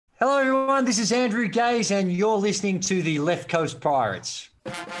Hello, everyone. This is Andrew Gaze, and you're listening to the Left Coast Pirates.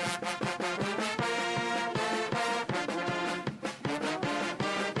 Morton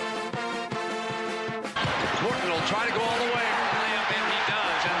will try to go all the way. Layup in, he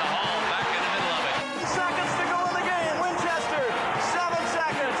does, and the Hall back in the middle of it. Seconds to go in the game. Winchester, 7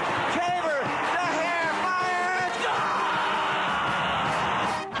 seconds. Caver, the hair, fires.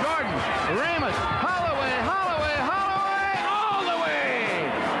 Jordan, Remus, Holloway, all the way.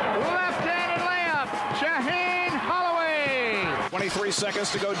 Left-handed layup, Shaheen Holloway. 23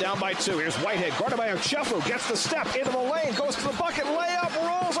 seconds to go, down by 2. Here's Whitehead, guarded by Ochefu, gets the step into the lane, goes to the bucket, layup,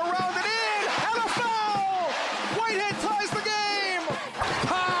 rolls around and in, and a foul! Whitehead ties the game!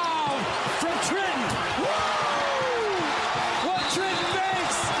 Pound from Trenton. Woo! What Trenton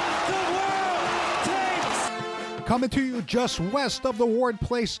makes, the world takes. Coming to you just west of the Ward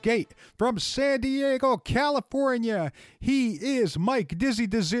Place Gate from San Diego, California, he is Mike Dizzy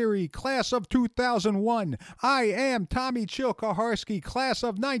Desiree, class of 2001. I am Tommy Chill Kaharski, class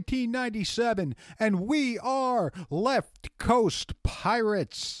of 1997, and we are Left Coast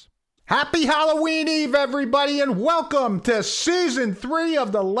Pirates. Happy Halloween Eve, everybody, and welcome to Season 3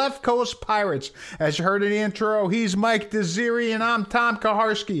 of the Left Coast Pirates. As you heard in the intro, he's Mike Desiree, and I'm Tom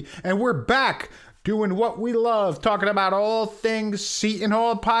Kaharski, and we're back doing what we love, talking about all things Seton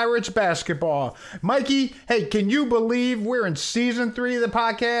Hall Pirates basketball. Mikey, hey, can you believe we're in Season 3 of the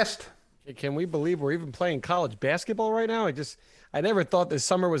podcast? Can we believe we're even playing college basketball right now? I never thought this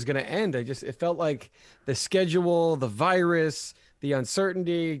summer was going to end. It felt like the schedule, the virus, the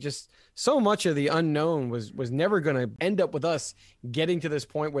uncertainty, just so much of the unknown was never going to end up with us getting to this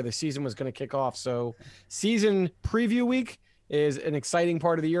point where the season was going to kick off. So season preview week is an exciting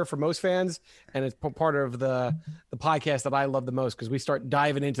part of the year for most fans, and it's part of the podcast that I love the most because we start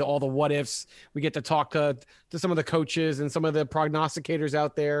diving into all the what ifs. We get to talk to some of the coaches and some of the prognosticators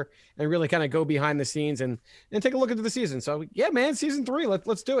out there and really kind of go behind the scenes and take a look into the season. So yeah, man, season 3,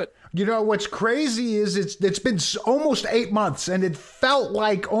 let's do it. You know, what's crazy is it's been almost 8 months, and it felt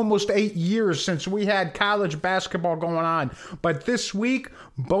like almost 8 years since we had college basketball going on. But this week,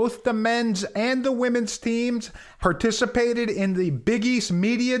 both the men's and the women's teams participated in the Big East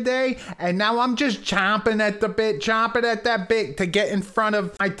Media Day, and now I'm just chomping at that bit to get in front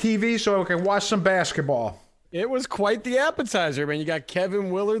of my TV so I can watch some basketball. It was quite the appetizer, man. You got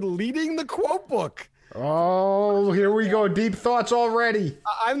Kevin Willard leading the quote book. Oh, here we go. Deep thoughts already.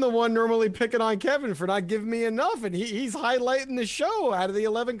 I'm the one normally picking on Kevin for not giving me enough, and he's highlighting the show out of the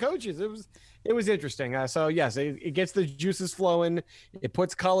 11 coaches. It was interesting. So yes, it gets the juices flowing. It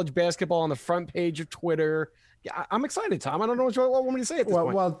puts college basketball on the front page of Twitter. Yeah, I'm excited, Tom. I don't know what you want me to say at this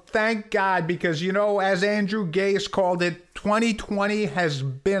point. Well, thank God, because, you know, as Andrew Gaze called it, 2020 has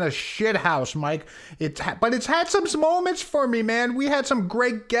been a shit house, Mike. But it's had some moments for me, man. We had some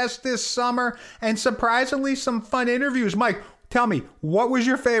great guests this summer and surprisingly some fun interviews. Mike, tell me, what was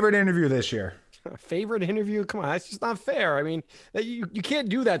your favorite interview this year? Favorite interview? Come on, that's just not fair. I mean, you can't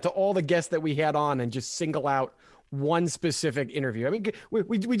do that to all the guests that we had on and just single out one specific interview. I mean,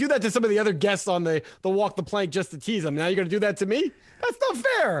 we do that to some of the other guests on the Walk the Plank just to tease them. Now you're going to do that to me? That's not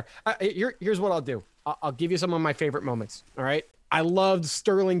fair. Here's what I'll do. I'll give you some of my favorite moments. All right. I loved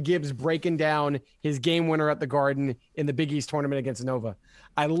Sterling Gibbs breaking down his game winner at the Garden in the Big East tournament against Nova.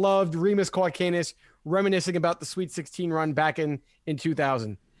 I loved Remus Kaukanis reminiscing about the Sweet 16 run back in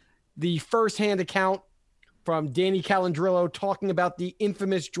 2000. The firsthand account from Danny Calandrillo talking about the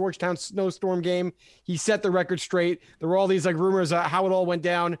infamous Georgetown snowstorm game. He set the record straight. There were all these rumors of how it all went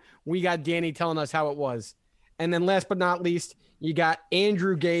down. We got Danny telling us how it was. And then last but not least, you got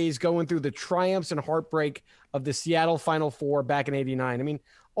Andrew Gaze going through the triumphs and heartbreak of the Seattle Final Four back in '89. I mean,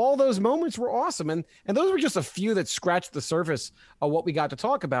 all those moments were awesome. And those were just a few that scratched the surface of what we got to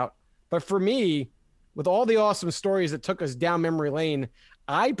talk about. But for me, with all the awesome stories that took us down memory lane,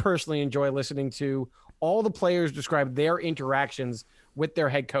 I personally enjoy listening to all the players describe their interactions with their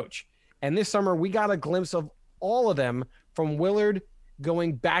head coach. And this summer, we got a glimpse of all of them, from Willard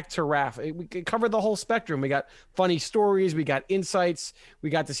going back to Raph. We covered the whole spectrum. We got funny stories. We got insights. We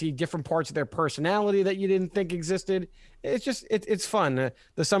got to see different parts of their personality that you didn't think existed. It's just, it's fun.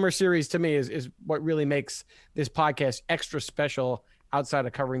 The summer series to me is what really makes this podcast extra special outside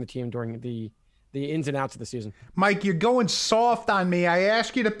of covering the team during the ins and outs of the season. Mike, you're going soft on me. I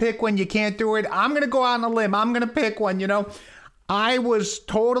ask you to pick one. You can't do it. I'm going to go out on a limb. I'm going to pick one. You know, I was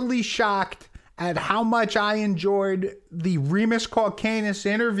totally shocked at how much I enjoyed the Remus Kaukanis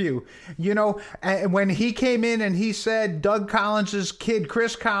interview. You know, when he came in and he said Doug Collins' kid,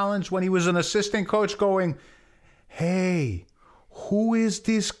 Chris Collins, when he was an assistant coach, going, hey, who is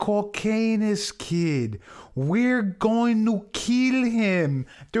this Kaukanis kid? we're going to kill him.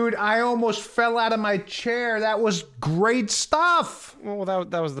 Dude, I almost fell out of my chair. That was great stuff. Well,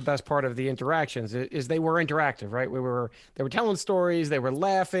 that was the best part of the interactions is they were interactive, right? They were telling stories, they were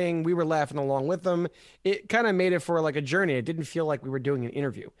laughing, we were laughing along with them. It kind of made it for like a journey. It didn't feel like we were doing an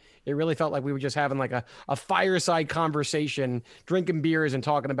interview. It really felt like we were just having like a fireside conversation, drinking beers and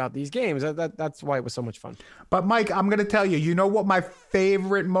talking about these games. That's why it was so much fun. But Mike, I'm going to tell you, you know what my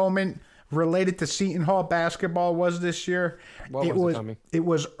favorite moment related to Seton Hall basketball was this year? It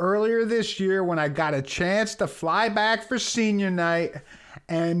was earlier this year when I got a chance to fly back for senior night.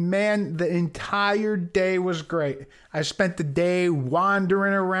 And man, the entire day was great. I spent the day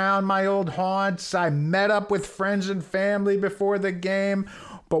wandering around my old haunts. I met up with friends and family before the game.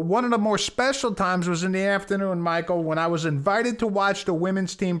 But one of the more special times was in the afternoon, Michael, when I was invited to watch the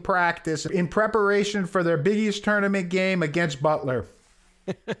women's team practice in preparation for their Big East tournament game against Butler.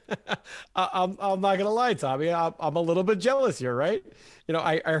 I'm not going to lie, Tommy. I'm a little bit jealous here, right? You know,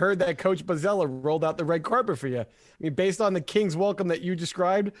 I heard that Coach Bozzella rolled out the red carpet for you. I mean, based on the King's welcome that you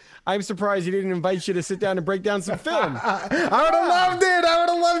described, I'm surprised he didn't invite you to sit down and break down some film. I would have loved it. I would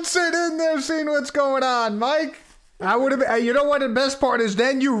have loved sitting in there seeing what's going on, Mike. I would have. You know what the best part is?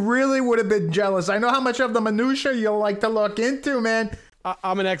 Then you really would have been jealous. I know how much of the minutia you'll like to look into, man.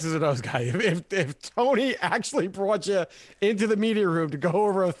 I'm an X's and O's guy. If Tony actually brought you into the media room to go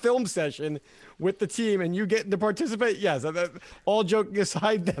over a film session with the team and you getting to participate, yes, all joking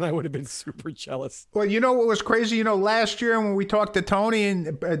aside, then I would have been super jealous. Well, you know what was crazy? You know, last year when we talked to Tony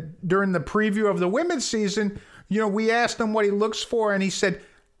and during the preview of the women's season, you know, we asked him what he looks for, and he said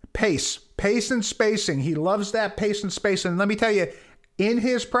pace and spacing. He loves that pace and spacing. And let me tell you, in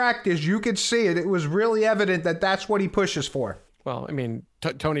his practice, you could see it. It was really evident that that's what he pushes for. Well, I mean,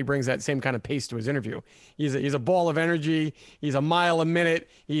 Tony brings that same kind of pace to his interview. He's a ball of energy. He's a mile a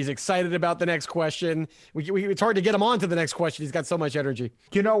minute. He's excited about the next question. It's hard to get him on to the next question. He's got so much energy.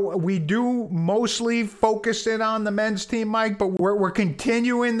 You know, we do mostly focus in on the men's team, Mike, but we're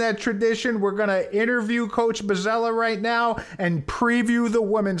continuing that tradition. We're going to interview Coach Bozzella right now and preview the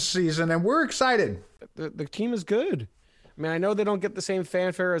women's season, and we're excited. The team is good. I mean, I know they don't get the same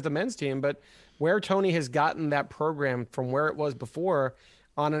fanfare as the men's team, but where Tony has gotten that program from where it was before,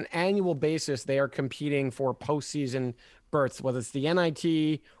 on an annual basis, they are competing for postseason berths, whether it's the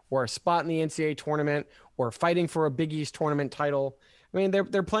NIT or a spot in the NCAA tournament or fighting for a Big East tournament title. I mean,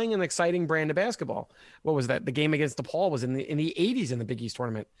 they're playing an exciting brand of basketball. What was that? The game against DePaul was in the 80s in the Big East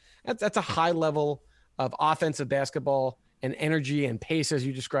tournament. That's a high level of offensive basketball and energy and pace, as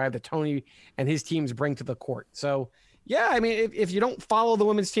you described, that Tony and his teams bring to the court. So, yeah, I mean, if you don't follow the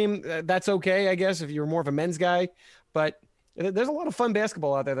women's team, that's okay, I guess, if you're more of a men's guy. But there's a lot of fun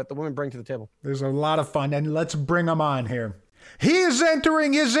basketball out there that the women bring to the table. There's a lot of fun, and let's bring them on here. He is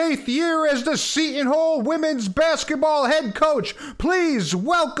entering his 8th year as the Seton Hall women's basketball head coach. Please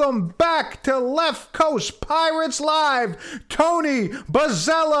welcome back to Left Coast Pirates Live, Tony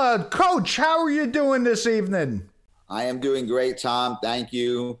Bozzella. Coach, how are you doing this evening? I am doing great, Tom. Thank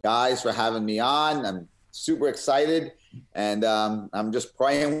you, guys, for having me on. I'm super excited, and I'm just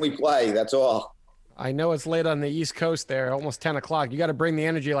praying we play. That's all. I know it's late on the East Coast there, almost 10 o'clock. You got to bring the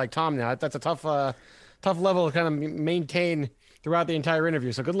energy like Tom now. That's a tough level to kind of maintain throughout the entire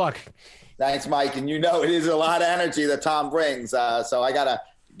interview. So good luck. Thanks, Mike. And you know it is a lot of energy that Tom brings. So I got to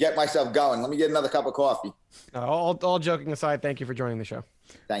get myself going. Let me get another cup of coffee. All joking aside, thank you for joining the show.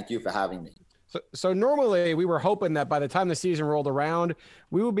 Thank you for having me. So normally we were hoping that by the time the season rolled around,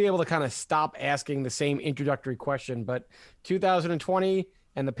 we would be able to kind of stop asking the same introductory question. But 2020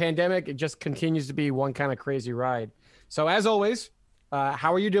 and the pandemic, it just continues to be one kind of crazy ride. So as always,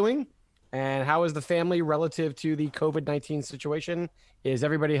 how are you doing? And how is the family relative to the COVID-19 situation? Is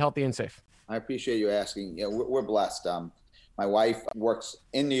everybody healthy and safe? I appreciate you asking. Yeah, we're blessed. My wife works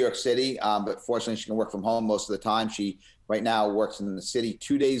in New York City, but fortunately she can work from home most of the time. She right now works in the city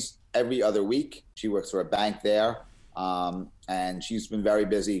 2 days every other week. She works for a bank there. And she's been very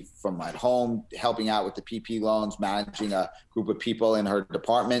busy from at home, helping out with the PP loans, managing a group of people in her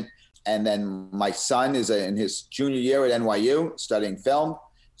department. And then my son is in his junior year at NYU studying film.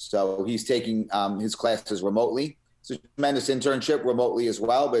 So he's taking his classes remotely. It's a tremendous internship remotely as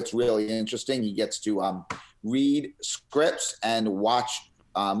well, but it's really interesting. He gets to read scripts and watch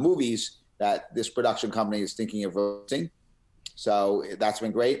movies that this production company is thinking of releasing. So that's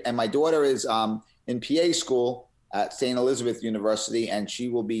been great. And my daughter is in PA school at St. Elizabeth University, and she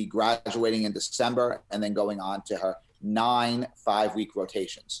will be graduating in December and then going on to her 9 5-week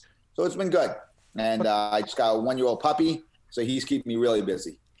rotations. So it's been good. And I just got a 1-year-old puppy, so he's keeping me really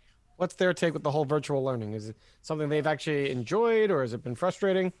busy. What's their take with the whole virtual learning? Is it something they've actually enjoyed, or has it been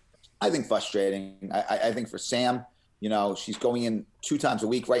frustrating? I think frustrating. I think for Sam, she's going in 2 times a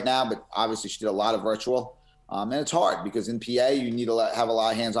week right now, but obviously she did a lot of virtual. And it's hard because in PA, you need to have a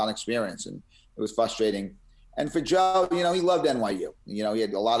lot of hands-on experience, and it was frustrating. And for Joe, he loved NYU. He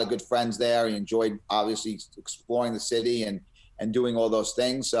had a lot of good friends there. He enjoyed, obviously, exploring the city and doing all those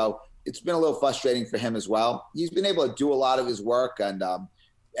things. So it's been a little frustrating for him as well. He's been able to do a lot of his work, and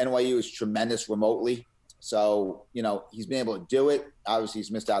NYU is tremendous remotely. So, he's been able to do it. Obviously,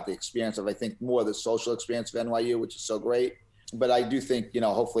 he's missed out the experience of, I think, more of the social experience of NYU, which is so great. But I do think,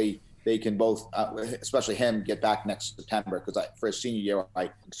 hopefully they can both, especially him, get back next September, because for his senior year,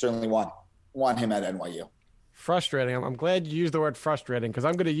 I certainly want him at NYU. Frustrating. I'm glad you used the word frustrating, because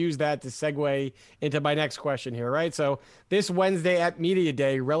I'm going to use that to segue into my next question here, right? So this Wednesday at Media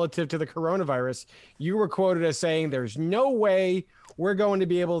Day, relative to the coronavirus, you were quoted as saying there's no way we're going to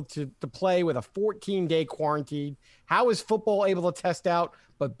be able to play with a 14-day quarantine. How is football able to test out,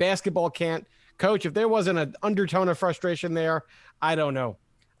 but basketball can't? Coach, if there wasn't an undertone of frustration there, I don't know.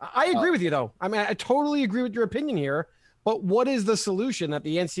 I agree with you, though. I mean, I totally agree with your opinion here, but what is the solution that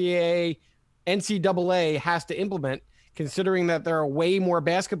the NCAA has to implement, considering that there are way more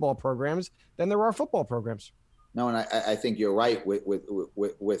basketball programs than there are football programs? No, and I think you're right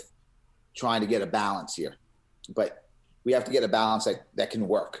with trying to get a balance here. But we have to get a balance that can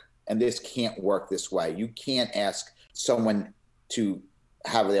work. And this can't work this way. You can't ask someone to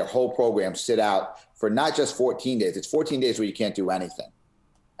have their whole program sit out for not just 14 days. It's 14 days where you can't do anything.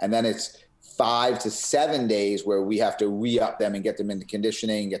 And then it's 5 to 7 days where we have to re-up them and get them into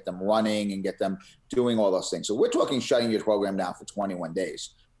conditioning, get them running, and get them doing all those things. So we're talking shutting your program down for 21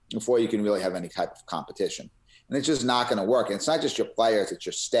 days before you can really have any type of competition. And it's just not going to work. And it's not just your players, it's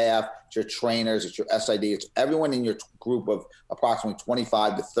your staff, it's your trainers, it's your SID, it's everyone in your group of approximately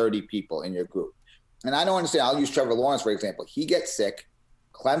 25 to 30 people in your group. And I don't understand. I'll use Trevor Lawrence, for example. He gets sick.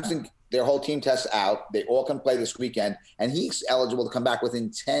 Clemson, their whole team tests out. They all can play this weekend, and he's eligible to come back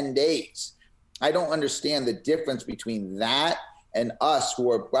within 10 days. I don't understand the difference between that and us,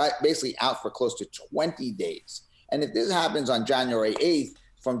 who are basically out for close to 20 days. And if this happens on January 8th,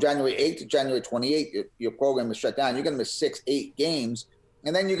 from January 8th to January 28th, your program is shut down. You're going to miss 6-8 games,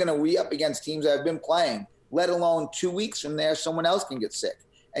 and then you're going to re-up against teams that have been playing, let alone 2 weeks from there, someone else can get sick.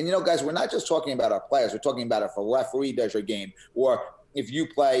 And, guys, we're not just talking about our players. We're talking about if a referee does your game, or if you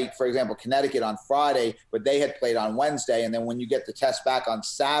play, for example, Connecticut on Friday, but they had played on Wednesday, and then when you get the test back on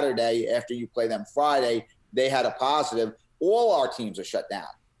Saturday after you play them Friday, they had a positive, all our teams are shut down.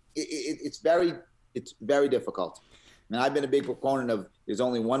 It's very difficult. And I've been a big proponent of there's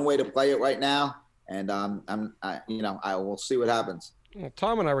only one way to play it right now, and I will see what happens. Well,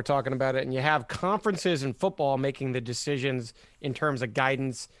 Tom and I were talking about it, and you have conferences in football making the decisions in terms of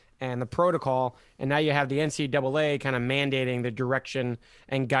guidance and the protocol, and now you have the NCAA kind of mandating the direction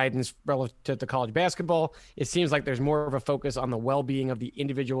and guidance relative to college basketball. It seems like there's more of a focus on the well-being of the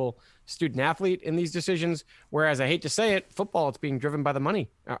individual student athlete in these decisions, whereas, I hate to say it, football, it's being driven by the money.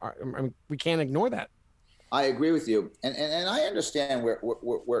 I mean, we can't ignore that. I agree with you. And I understand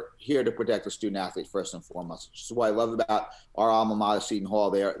we're here to protect the student athlete first and foremost, which is what I love about our alma mater, Seton Hall.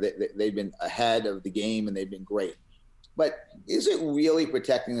 They've been ahead of the game, and they've been great. But is it really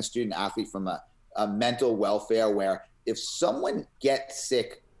protecting the student athlete from a mental welfare where if someone gets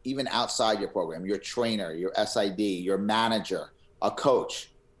sick, even outside your program, your trainer, your SID, your manager, a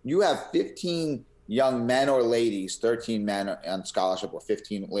coach, you have 15 young men or ladies, 13 men on scholarship or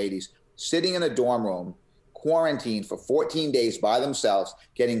 15 ladies, sitting in a dorm room, quarantined for 14 days by themselves,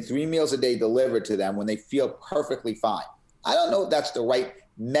 getting 3 meals a day delivered to them when they feel perfectly fine. I don't know if that's the right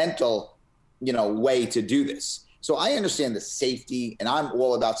mental, way to do this. So I understand the safety, and I'm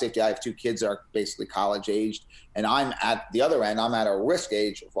all about safety. I have 2 kids that are basically college aged, and I'm at the other end. I'm at a risk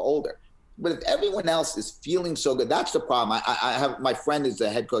age for older. But if everyone else is feeling so good, that's the problem. I have, my friend is the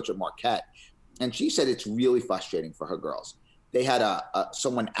head coach at Marquette, and she said it's really frustrating for her girls. They had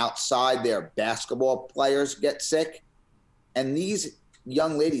someone outside their basketball players get sick, and these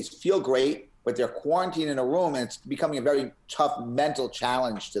young ladies feel great, but they're quarantined in a room, and it's becoming a very tough mental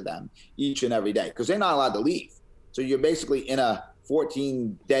challenge to them each and every day because they're not allowed to leave. So you're basically in a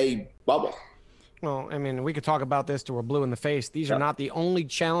 14-day bubble. Well, I mean, we could talk about this till we're blue in the face. These are not the only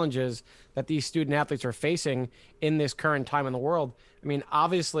challenges that these student athletes are facing in this current time in the world. I mean,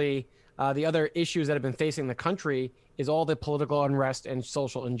 obviously, the other issues that have been facing the country is all the political unrest and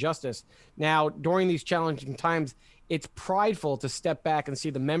social injustice. Now, during these challenging times, it's prideful to step back and see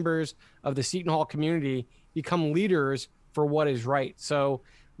the members of the Seton Hall community become leaders for what is right. So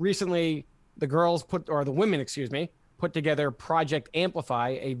recently, the women put together Project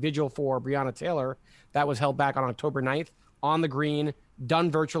Amplify, a vigil for Breonna Taylor that was held back on October 9th on the Green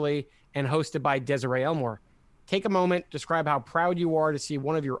done virtually and hosted by Desiree Elsmore. Take a moment, describe how proud you are to see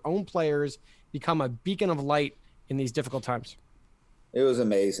one of your own players become a beacon of light in these difficult times. It was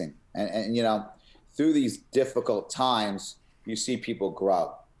amazing. And you know, through these difficult times, you see people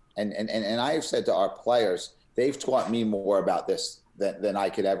grow. And I have said to our players, they've taught me more about this than I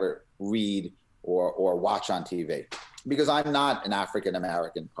could ever read or watch on TV, because I'm not an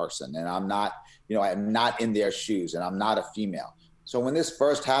African-American person, and I'm not in their shoes, and I'm not a female. So when this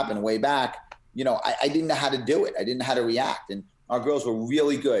first happened way back, you know, I didn't know how to do it. I didn't know how to react. And our girls were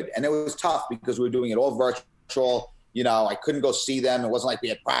really good. And it was tough because we were doing it all virtual. You know, I couldn't go see them. It wasn't like we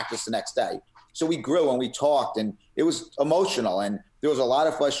had practice the next day. So we grew and we talked, and it was emotional. And there was a lot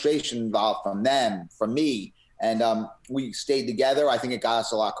of frustration involved from them, from me. And we stayed together. I think it got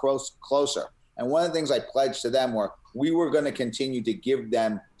us a lot closer. And one of the things I pledged to them were we were going to continue to give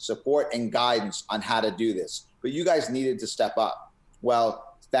them support and guidance on how to do this. But you guys needed to step up.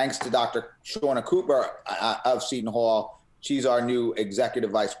 Well, thanks to Dr. Shauna Cooper of Seton Hall, she's our new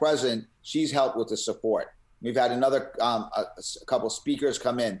executive vice president. She's helped with the support. We've had another a couple speakers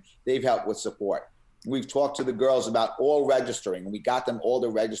come in. They've helped with support. We've talked to the girls about all registering. We got them all to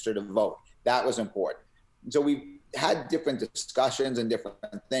register to vote. That was important. And so we had different discussions and different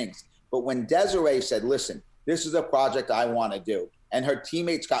things. But when Desiree said, listen, this is a project I want to do, and her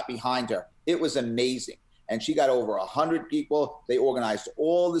teammates got behind her, it was amazing. And she got over 100 people. They organized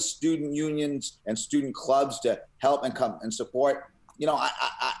all the student unions and student clubs to help and come and support. You know,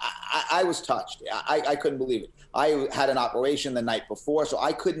 I was touched. I couldn't believe it. I had an operation the night before, so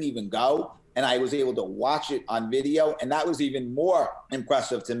I couldn't even go. And I was able to watch it on video. And that was even more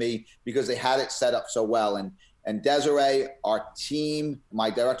impressive to me because they had it set up so well. And Desiree, our team, my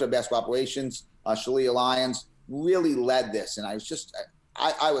director of basketball operations, Shalia Lyons, really led this. And I was just,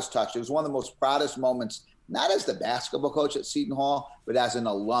 I was touched. It was one of the most proudest moments, not as the basketball coach at Seton Hall, but as an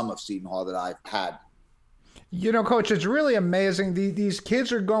alum of Seton Hall that I've had. You know, Coach, it's really amazing. These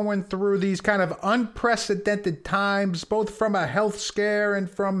kids are going through these kind of unprecedented times, both from a health scare and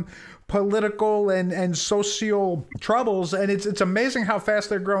from political and social troubles. And it's amazing how fast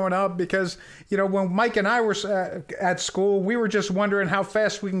they're growing up because, you know, when Mike and I were at school, we were just wondering how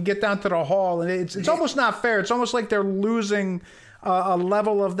fast we can get down to the hall. And it's almost not fair. It's almost like they're losing a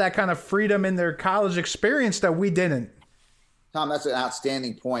level of that kind of freedom in their college experience that we didn't. Tom, that's an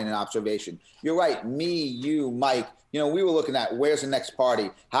outstanding point and observation. You're right. Me, you, Mike, you know, we were looking at where's the next party?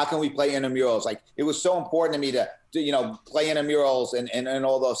 How can we play intramurals? Like, it was so important to me to you know, play intramurals and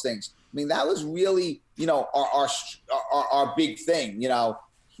all those things. I mean, that was really, you know, our big thing. You know,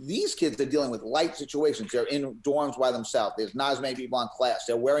 these kids are dealing with light situations. They're in dorms by themselves. There's not as many people in class.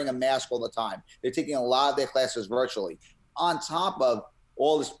 They're wearing a mask all the time. They're taking a lot of their classes virtually. On top of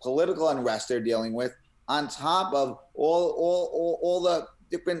all this political unrest they're dealing with, on top of all the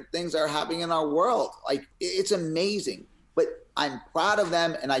different things that are happening in our world. Like, it's amazing. But I'm proud of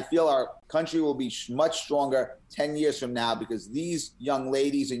them, and I feel our country will be much stronger 10 years from now because these young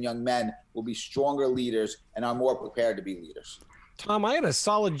ladies and young men will be stronger leaders and are more prepared to be leaders. Tom, I had a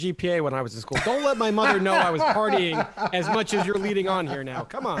solid GPA when I was in school. Don't let my mother know I was partying as much as you're leading on here now.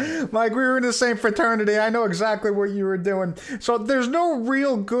 Come on. Mike, we were in the same fraternity. I know exactly what you were doing. So there's no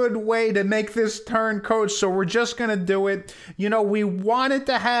real good way to make this turn, Coach, so we're just going to do it. You know, we wanted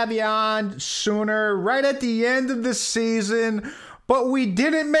to have you on sooner, right at the end of the season, but we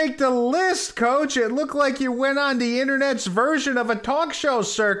didn't make the list, Coach. It looked like you went on the internet's version of a talk show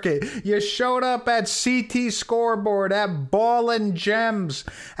circuit. You showed up at CT Scoreboard, at Ball and Gems,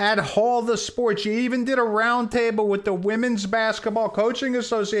 at Hall the Sports. You even did a roundtable with the Women's Basketball Coaching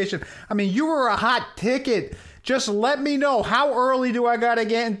Association. I mean, you were a hot ticket. Just let me know, how early do I got to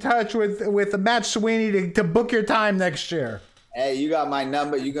get in touch with Matt Sweeney to book your time next year? Hey, you got my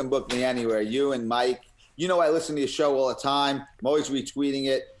number. You can book me anywhere. You and Mike. You know, I listen to your show all the time. I'm always retweeting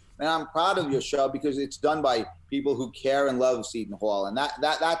it. And I'm proud of your show because it's done by people who care and love Seton Hall. And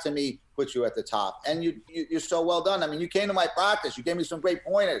that to me puts you at the top. And you're so well done. I mean, you came to my practice. You gave me some great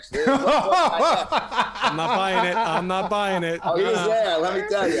pointers. I'm not buying it. I'm not buying it. Oh, he was there. Let me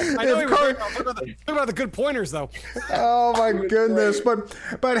tell you. I know he was there. Talk about the good pointers, though. Oh, my goodness.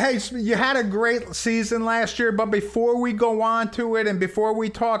 But hey, you had a great season last year. But before we go on to it and before we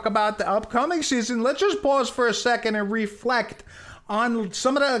talk about the upcoming season, let's just pause for a second and reflect on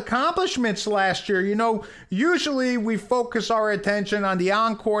some of the accomplishments last year. You know, usually we focus our attention on the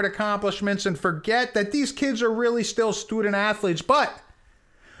on-court accomplishments and forget that these kids are really still student athletes. But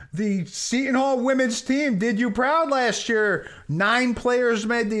the Seton Hall women's team did you proud last year. 9 players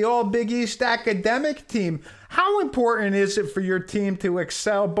made the All-Big East academic team. How important is it for your team to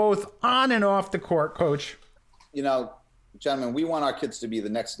excel both on and off the court, Coach? You know, gentlemen, we want our kids to be the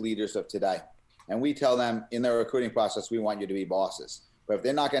next leaders of today. And we tell them in their recruiting process, we want you to be bosses. But if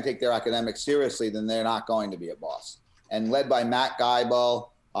they're not going to take their academics seriously, then they're not going to be a boss. And led by Matt Geibel,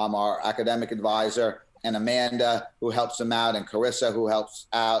 our academic advisor, and Amanda, who helps them out, and Carissa, who helps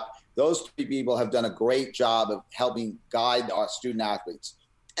out, those three people have done a great job of helping guide our student athletes.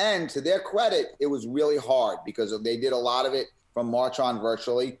 And to their credit, it was really hard because they did a lot of it from March on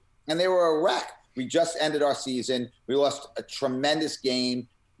virtually, and they were a wreck. We just ended our season. We lost a tremendous game.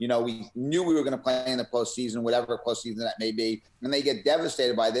 You know, we knew we were going to play in the postseason, whatever postseason that may be, and they get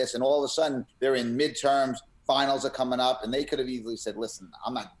devastated by this. And all of a sudden, they're in midterms, finals are coming up, and they could have easily said, listen,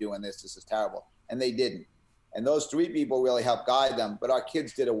 I'm not doing this. This is terrible. And they didn't. And those three people really helped guide them, but our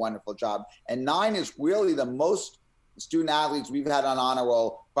kids did a wonderful job. And 9 is really the most student athletes we've had on honor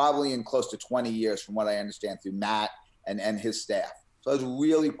roll probably in close to 20 years, from what I understand, through Matt and his staff. So I was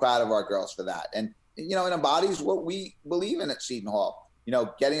really proud of our girls for that. And, you know, it embodies what we believe in at Seton Hall, you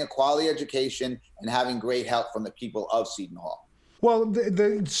know, getting a quality education and having great help from the people of Seton Hall. Well,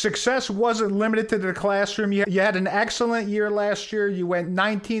 the success wasn't limited to the classroom. You had an excellent year last year. You went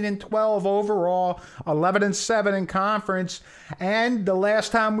 19-12 overall, 11-7 in conference. And the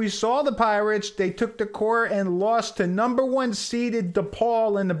last time we saw the Pirates, they took the court and lost to number 1 seeded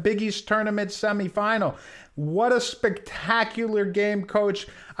DePaul in the Big East tournament semifinal. What a spectacular game, Coach.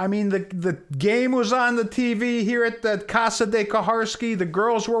 I mean, the game was on the TV here at the Casa de Koharski. The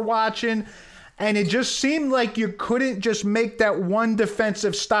girls were watching. And it just seemed like you couldn't just make that one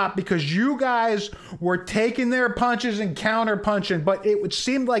defensive stop because you guys were taking their punches and counter-punching. But it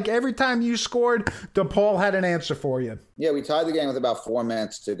seemed like every time you scored, DePaul had an answer for you. Yeah, we tied the game with about 4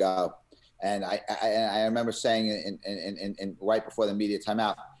 minutes to go. And I remember saying in right before the media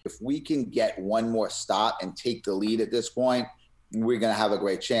timeout, if we can get one more stop and take the lead at this point, we're going to have a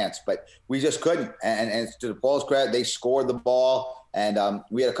great chance. But we just couldn't. And to DePaul's credit, they scored the ball. And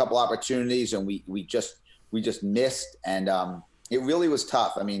we had a couple opportunities, and we just missed, and it really was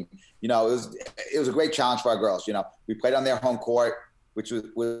tough. I mean, you know, it was a great challenge for our girls. You know, we played on their home court, which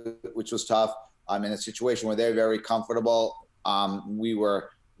was tough. In a situation where they're very comfortable.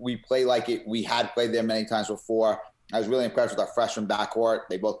 We played like it. We had played there many times before. I was really impressed with our freshman backcourt.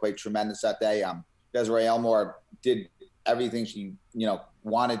 They both played tremendous that day. Desiree Elsmore did everything she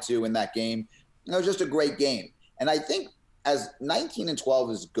wanted to in that game. It was just a great game, and I think. As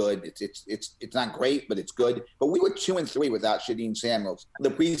 19-12 is good, it's not great, but it's good. But we were 2-3 without Shadeen Samuels,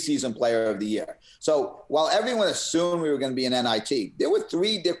 the preseason player of the year. So while everyone assumed we were going to be an NIT, there were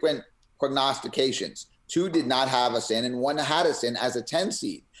 3 different prognostications. 2 did not have us in, and 1 had us in as a 10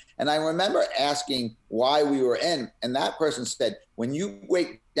 seed. And I remember asking why we were in, and that person said, when you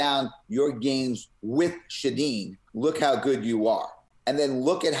break down your games with Shadeen, look how good you are. And then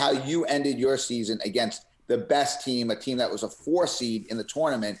look at how you ended your season against the best team, a team that was a 4 seed in the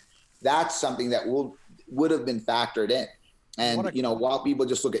tournament. That's something that would have been factored in. And, while people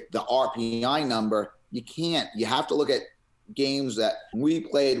just look at the RPI number, you can't. You have to look at games that we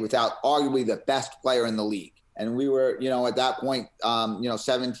played without arguably the best player in the league. And we were, at that point,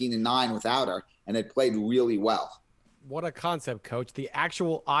 17-9 without her, and it played really well. What a concept, Coach. The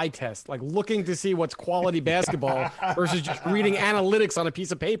actual eye test, like looking to see what's quality basketball versus just reading analytics on a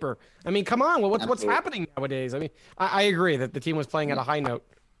piece of paper. I mean, come on. What's happening nowadays? I mean, I agree that the team was playing at a high note.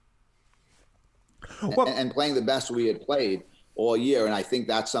 And playing the best we had played all year. And I think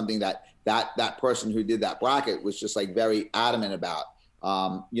that's something that person who did that bracket was just like very adamant about.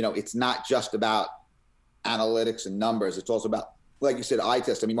 It's not just about analytics and numbers. It's also about, like you said, eye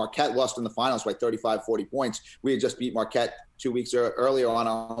test. I mean, Marquette lost in the finals by 35, 40 points. We had just beat Marquette 2 weeks earlier on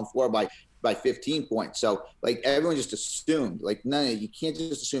our own floor by 15 points. So, like, everyone just assumed. Like, no, you can't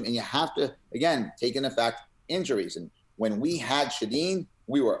just assume. And you have to, again, take into effect injuries. And when we had Shadeen,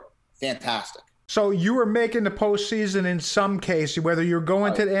 we were fantastic. So you were making the postseason in some case, whether you're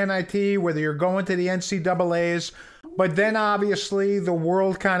going to the NIT, whether you're going to the NCAAs, but then obviously the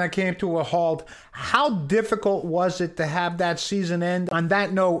world kind of came to a halt. How difficult was it to have that season end on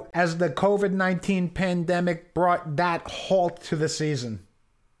that note as the COVID-19 pandemic brought that halt to the season?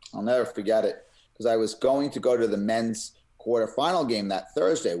 I'll never forget it because I was going to go to the men's quarterfinal game that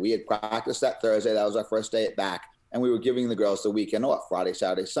Thursday. We had practiced that Thursday. That was our first day at back. And we were giving the girls the weekend off, Friday,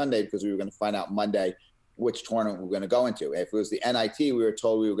 Saturday, Sunday, because we were going to find out Monday which tournament we were going to go into. If it was the NIT, we were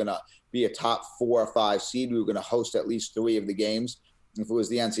told we were going to be a top 4 or 5 seed. We were going to host at least 3 of the games. If it was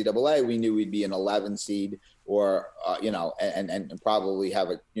the NCAA, we knew we'd be an 11 seed or, and probably have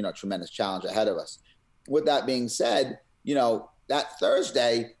a, tremendous challenge ahead of us. With that being said, that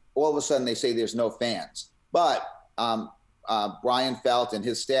Thursday, all of a sudden they say there's no fans. But Brian Felt and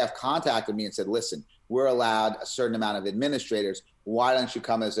his staff contacted me and said, listen, we're allowed a certain amount of administrators. Why don't you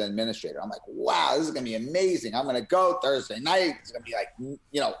come as an administrator? I'm like, wow, this is going to be amazing. I'm going to go Thursday night. It's going to be like,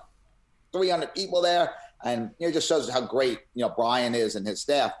 300 people there. And it just shows how great, Brian is and his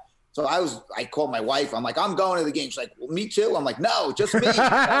staff. So I called my wife. I'm like, I'm going to the game. She's like, well, me too. I'm like, no, just me.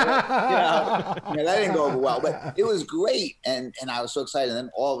 That didn't go over well, but it was great. And I was so excited. And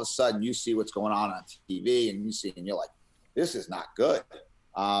then all of a sudden you see what's going on TV and you're like, this is not good.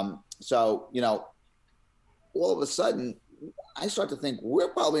 So, all of a sudden I start to think we're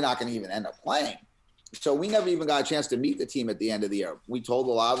probably not going to even end up playing. So we never even got a chance to meet the team at the end of the year. We told a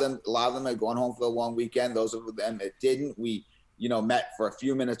lot of them had gone home for a long weekend. Those of them that didn't, we met for a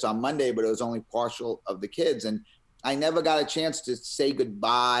few minutes on Monday, but it was only partial of the kids. And I never got a chance to say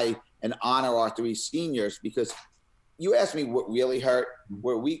goodbye and honor our 3 seniors, because you asked me what really hurt,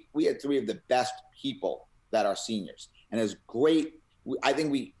 where we had 3 of the best people that are seniors. And it was great. I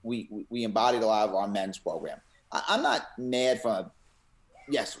think we embodied a lot of our men's program. I'm not mad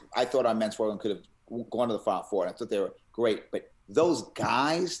yes, I thought our men's program could have gone to the Final Four. And I thought they were great. But those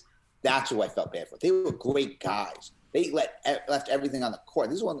guys, that's who I felt bad for. They were great guys. They left everything on the court.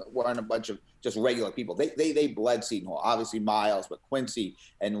 These weren't a bunch of just regular people. They bled Seton Hall. Obviously Miles, but Quincy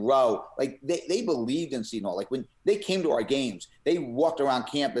and Rowe, like they believed in Seton Hall. Like when they came to our games, they walked around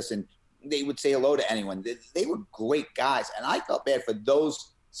campus and they would say hello to anyone. They were great guys. And I felt bad for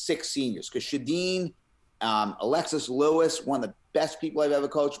those 6 seniors, because Shadeen, Alexis Lewis, one of the best people I've ever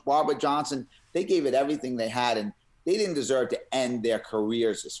coached, Barbara Johnson, they gave it everything they had, and they didn't deserve to end their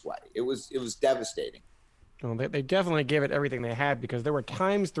careers this way. It was devastating. Well, they definitely gave it everything they had, because there were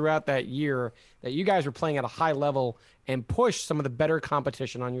times throughout that year that you guys were playing at a high level and pushed some of the better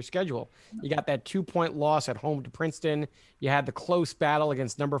competition on your schedule. You got that 2-point loss at home to Princeton. You had the close battle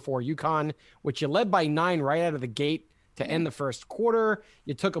against number 4 UConn, which you led by 9 right out of the gate to end the first quarter.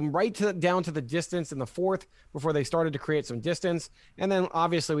 You took them down to the distance in the 4th before they started to create some distance. And then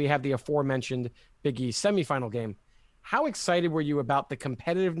obviously we have the aforementioned Big East semifinal game. How excited were you about the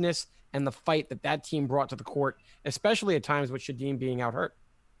competitiveness and the fight that team brought to the court, especially at times with Shadeen being out hurt?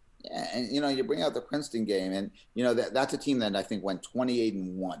 Yeah, and you bring out the Princeton game, and that's a team that I think went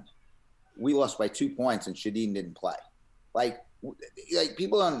 28-1. We lost by 2 points, and Shadeen didn't play. Like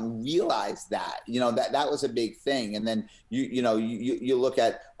people don't realize that. That was a big thing. And then you look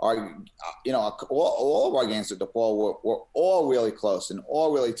at our all of our games at DePaul were all really close and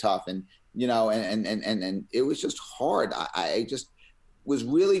all really tough, and and it was just hard. I just was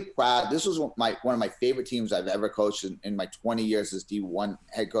really proud. This was one of my favorite teams I've ever coached in my 20 years as D1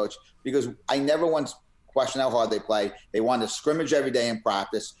 head coach, because I never once questioned how hard they play. They wanted to scrimmage every day in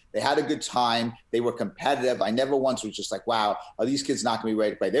practice. They had a good time. They were competitive. I never once was just like, wow, are these kids not going to be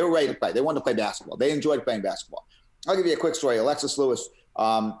ready to play? They were ready to play. They wanted to play basketball. They enjoyed playing basketball. I'll give you a quick story. Alexis Lewis,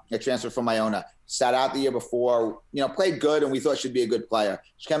 a transfer from Iona, sat out the year before, played good, and we thought she'd be a good player.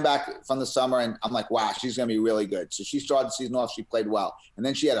 She came back from the summer, and I'm like, wow, she's going to be really good. So she started the season off. She played well. And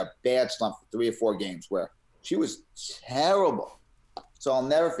then she had a bad slump for 3 or 4 games where she was terrible. So I'll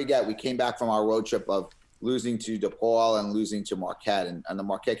never forget, we came back from our road trip of losing to DePaul and losing to Marquette. And the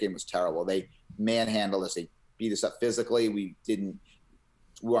Marquette game was terrible. They manhandled us. They beat us up physically. We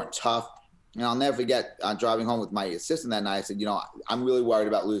weren't tough. And I'll never forget driving home with my assistant that night. I said, I'm really worried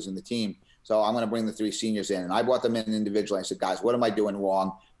about losing the team. So I'm going to bring the 3 seniors in. And I brought them in individually. I said, guys, what am I doing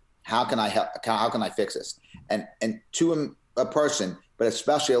wrong? How can I help? How can I fix this? And to a person, but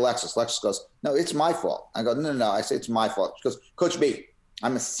especially Alexis goes, no, it's my fault. I go, no. I say, it's my fault. She goes, Coach B,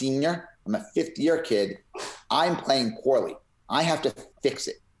 I'm a senior. I'm a 5th-year kid. I'm playing poorly. I have to fix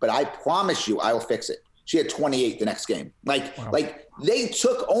it. But I promise you I will fix it. She had 28 the next game. Wow. They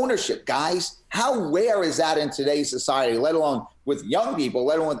took ownership, guys. How rare is that in today's society, let alone with young people,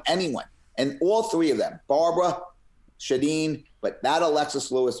 let alone with anyone? And all 3 of them, Barbara, Shadeen, but that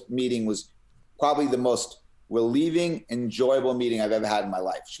Alexis Lewis meeting was probably the most relieving, enjoyable meeting I've ever had in my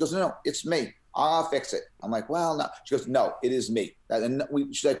life. She goes, no, it's me. I'll fix it. I'm like, well, no. She goes, no, it is me. And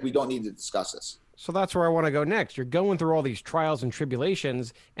she's like, we don't need to discuss this. So that's where I want to go next. You're going through all these trials and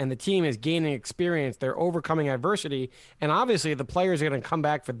tribulations, and the team is gaining experience. They're overcoming adversity. And obviously the players are going to come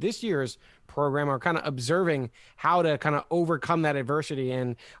back for this year's program are kind of observing how to kind of overcome that adversity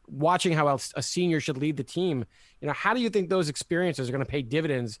and watching how else a senior should lead the team. How do you think those experiences are going to pay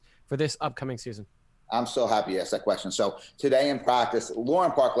dividends for this upcoming season? I'm so happy you asked that question. So today in practice,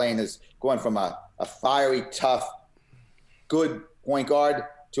 Lauren Park Lane is going from a fiery, tough, good point guard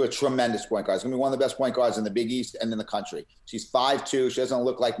to a tremendous point guard. She's going to be one of the best point guards in the Big East and in the country. She's 5'2". She doesn't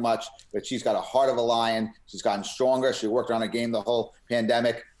look like much, but she's got a heart of a lion. She's gotten stronger. She worked on her game the whole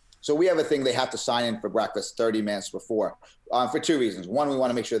pandemic. So we have a thing they have to sign in for breakfast 30 minutes before for 2 reasons. One, we want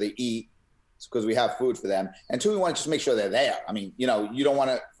to make sure they eat. because we have food for them. And two, we want to just make sure they're there. I mean, you don't want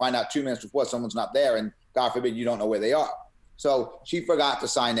to find out 2 minutes before someone's not there, and God forbid you don't know where they are. So she forgot to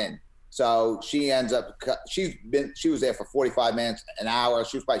sign in. So she ends up, she was there for 45 minutes, an hour.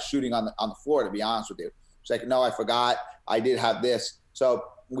 She was probably shooting on the floor, to be honest with you. She's like, no, I forgot. I did have this. So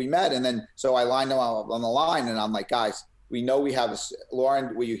we met, and then so I lined them on the line, and I'm like, guys, we know we have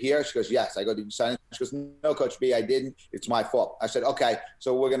Lauren, were you here? She goes, yes. I go, did you sign in? She goes, no, Coach B, I didn't. It's my fault. I said, okay,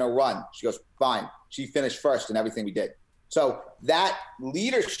 so we're going to run. She goes, fine. She finished first in everything we did. So that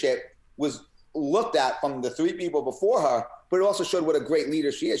leadership was looked at from the 3 people before her, but it also showed what a great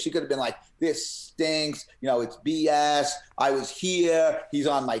leader she is. She could have been like, this stinks. It's BS. I was here. He's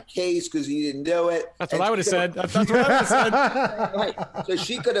on my case because he didn't do it. That's what I would have said. That's what I would have said. Right. So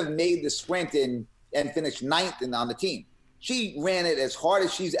she could have made the sprint and finished 9th on the team. She ran it as hard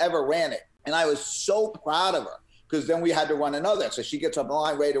as she's ever ran it. And I was so proud of her because then we had to run another. So she gets up the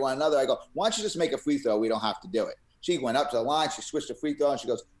line, ready to run another. I go, why don't you just make a free throw? We don't have to do it. She went up to the line. She switched the free throw, and she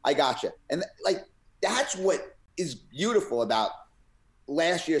goes, I got you. And that's what is beautiful about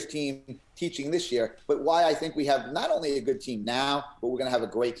last year's team teaching this year, but why I think we have not only a good team now, but we're going to have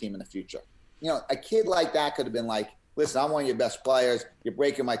a great team in the future. A kid like that could have been like, listen, I'm one of your best players. You're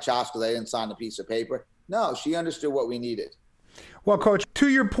breaking my chops because I didn't sign a piece of paper. No, she understood what we needed. Well, Coach, to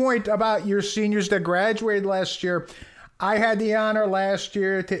your point about your seniors that graduated last year, I had the honor last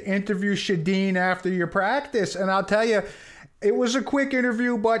year to interview Shadeen after your practice, and I'll tell you, it was a quick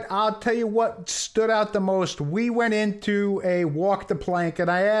interview, but I'll tell you what stood out the most. We went into a walk the plank, and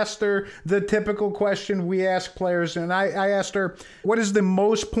I asked her the typical question we ask players, and I asked her, what is the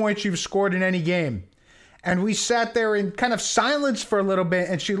most points you've scored in any game? And we sat there in kind of silence for a little bit,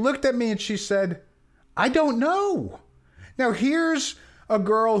 and she looked at me and she said, I don't know. Now, here's a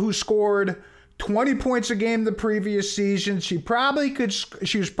girl who scored 20 points a game the previous season. She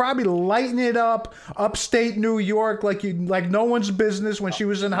was probably lighting it up upstate New York like no one's business when she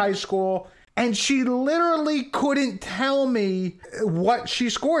was in high school. And she literally couldn't tell me what she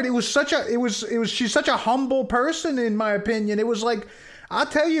scored. She's such a humble person, in my opinion. It was like, I'll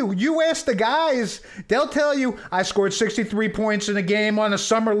tell you, you ask the guys, they'll tell you, I scored 63 points in a game on a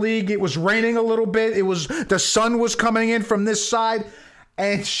summer league. It was raining a little bit. The sun was coming in from this side.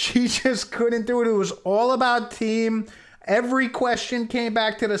 And she just couldn't do it. It was all about team. Every question came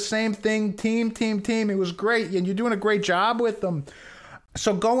back to the same thing. Team. It was great. And you're doing a great job with them.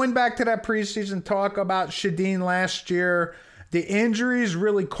 So going back to that preseason talk about Shadeen last year, the injuries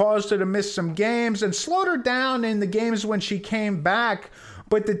really caused her to miss some games and slowed her down in the games when she came back.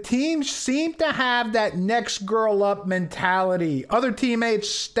 But the team seemed to have that next girl up mentality. Other teammates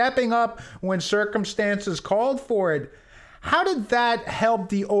stepping up when circumstances called for it. How did that help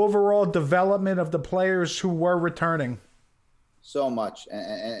the overall development of the players who were returning? So much.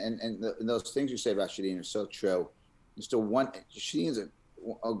 And those things you say about Shadeen are so true. Shadeen's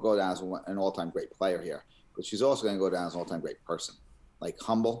I'll go down as an all-time great player here, but she's also going to go down as an all-time great person. Like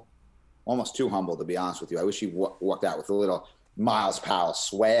humble, almost too humble, to be honest with you. I wish she walked out with a little Miles Powell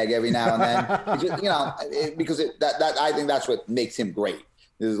swag every now and then. Because I think that's what makes him great.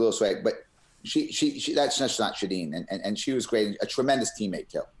 There's a little swag, but she that's just not Shadeen, and she was great, a tremendous teammate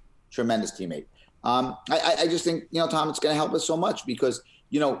too, tremendous teammate. I just think Tom, it's going to help us so much because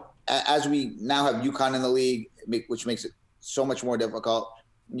as we now have UConn in the league, which makes it so much more difficult.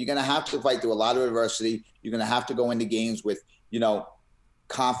 You're going to have to fight through a lot of adversity. You're going to have to go into games with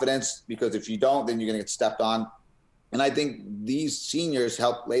confidence, because if you don't, then you're going to get stepped on. And I think these seniors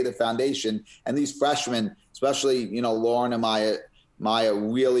help lay the foundation, and these freshmen, especially Lauren and Maya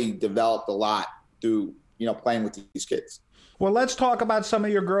really developed a lot through, playing with these kids. Well, let's talk about some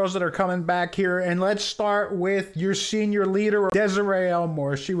of your girls that are coming back here, and let's start with your senior leader, Desiree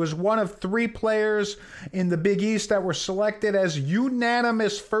Elsmore. She was one of 3 players in the Big East that were selected as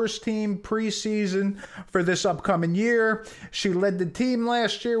unanimous first-team preseason for this upcoming year. She led the team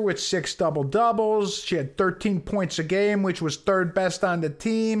last year with 6 double-doubles. She had 13 points a game, which was 3rd best on the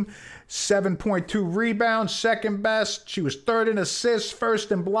team. 7.2 rebounds, 2nd best. She was 3rd in assists,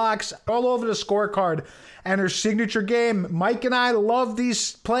 1st in blocks, all over the scorecard. And her signature game, Mike and I love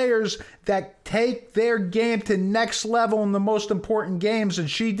these players that take their game to next level in the most important games. And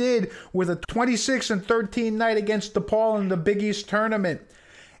she did with a 26-13 night against DePaul in the Big East tournament.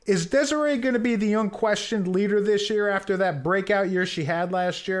 Is Desiree going to be the unquestioned leader this year after that breakout year she had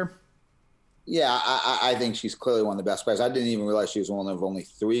last year? Yeah, I think she's clearly one of the best players. I didn't even realize she was one of only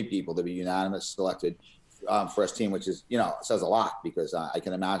 3 people to be unanimous selected first team, which is, says a lot, because I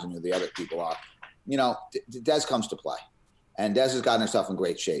can imagine who the other people are. Des comes to play, and Des has gotten herself in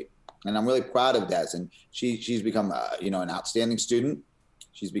great shape, and I'm really proud of Des. And she's become, an outstanding student.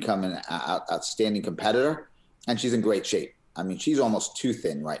 She's become an outstanding competitor, and she's in great shape. I mean, she's almost too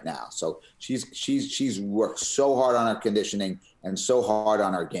thin right now. So she's worked so hard on her conditioning and so hard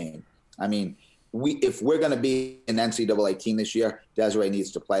on her game. I mean, if we're going to be an NCAA team this year, Desiree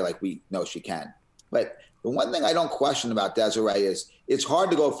needs to play like we know she can. But the one thing I don't question about Desiree is it's hard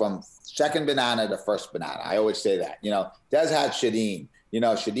to go from second banana to first banana. I always say that. You know, Des had Shadeen. You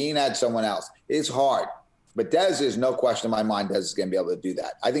know, Shadeen had someone else. It's hard. But Des is no question in my mind Des is going to be able to do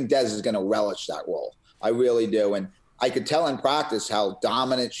that. I think Des is going to relish that role. I really do. And I could tell in practice how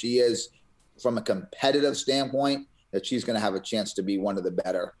dominant she is from a competitive standpoint, that she's going to have a chance to be one of the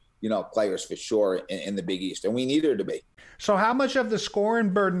better, you know, players for sure in the Big East. And we need her to be. So how much of the scoring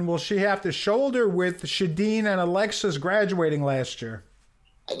burden will she have to shoulder with Shadeen and Alexis graduating last year?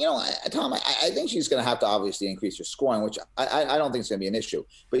 You know, Tom, I think she's going to have to obviously increase her scoring, which I don't think is going to be an issue.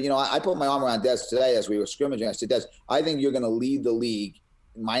 But, you know, I put my arm around Des today as we were scrimmaging. I said, Des, I think you're going to lead the league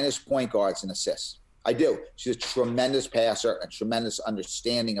minus point guards and assists. I do. She's a tremendous passer, a tremendous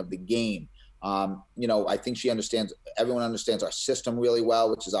understanding of the game. You know, I think everyone understands our system really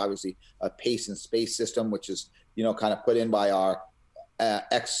well, which is obviously a pace and space system, which is, you know, kind of put in by our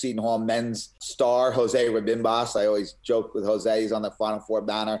ex-Seton Hall men's star, Jose Rabimbas. I always joke with Jose. He's on the Final Four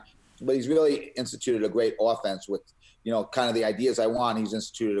banner. But he's really instituted a great offense with, you know, kind of the ideas I want. He's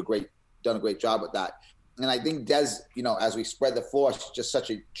done a great job with that. And I think Des, you know, as we spread the floor, she's just such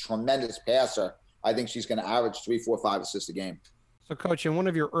a tremendous passer. I think she's going to average 3, 4, 5 assists a game. So, Coach, in one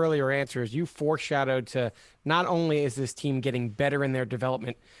of your earlier answers, you foreshadowed to not only is this team getting better in their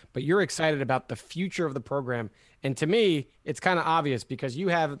development, but you're excited about the future of the program. And to me, it's kind of obvious because you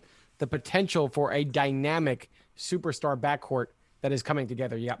have the potential for a dynamic superstar backcourt that is coming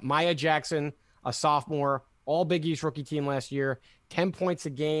together. You got Maya Jackson, a sophomore, all Big East rookie team last year, 10 points a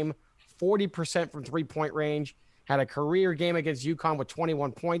game, 40% from three-point range, had a career game against UConn with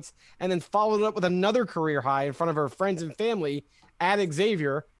 21 points, and then followed up with another career high in front of her friends and family at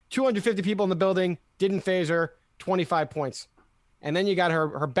Xavier. 250 people in the building, didn't phase her, 25 points. And then you got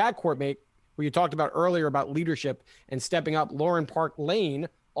her backcourt mate, who you talked about earlier about leadership and stepping up, Lauren Park Lane,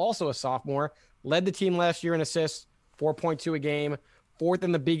 also a sophomore, led the team last year in assists, 4.2 a game, fourth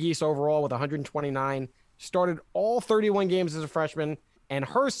in the Big East overall with 129, started all 31 games as a freshman, and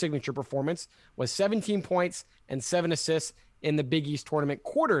her signature performance was 17 points and 7 assists in the Big East tournament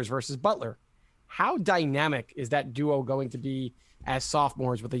quarters versus Butler. How dynamic is that duo going to be as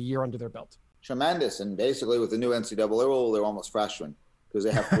sophomores with a year under their belt? Tremendous. And basically with the new NCAA rule, they're almost freshmen because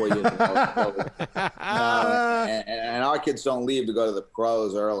they have 4 years. And our kids don't leave to go to the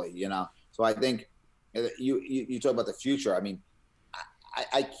pros early, you know. So I think you talk about the future. I mean,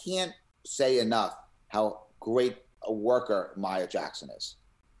 I can't say enough how great a worker Maya Jackson is.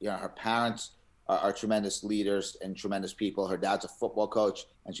 You know, her parents are tremendous leaders and tremendous people. Her dad's a football coach,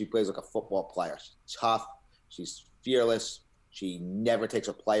 and she plays like a football player. She's tough. She's fearless. She never takes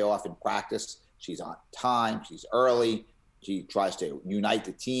a play off in practice. She's on time. She's early. She tries to unite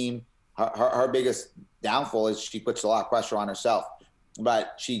the team. Her biggest downfall is she puts a lot of pressure on herself,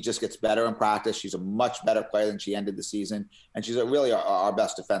 but she just gets better in practice. She's a much better player than she ended the season, and she's really our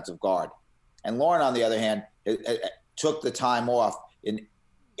best defensive guard. And Lauren, on the other hand, took the time off in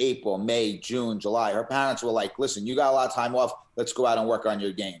April, May, June, July. Her parents were like, listen, you got a lot of time off. Let's go out and work on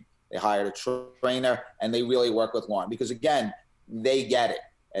your game. They hired a trainer, and they really work with Lauren because, again, they get it.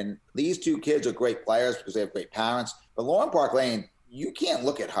 And these two kids are great players because they have great parents. But Lauren Park Lane, you can't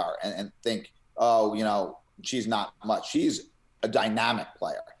look at her and think, oh, you know, she's not much. She's a dynamic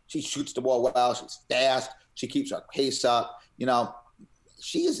player. She shoots the ball well. She's fast. She keeps her pace up. You know,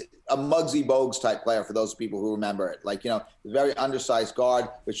 she's a Muggsy Bogues type player for those people who remember it. Like, you know, very undersized guard,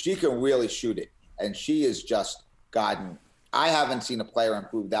 but she can really shoot it. And she is just gotten – I haven't seen a player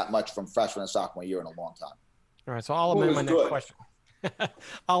improve that much from freshman to sophomore year in a long time. All right, so I'll amend my next question.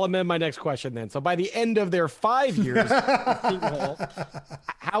 I'll amend my next question then. So by the end of their 5 years,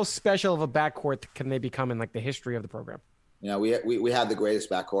 how special of a backcourt can they become in like the history of the program? You know, we have the greatest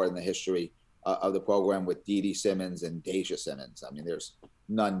backcourt in the history of the program with Dee Simmons and Deja Simmons. I mean, there's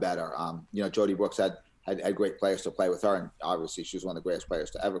none better. You know, Jody Brooks had great players to play with her, and obviously she was one of the greatest players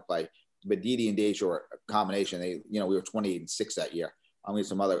to ever play. But Dee and Deja were a combination. We were 28-6 that year. I mean,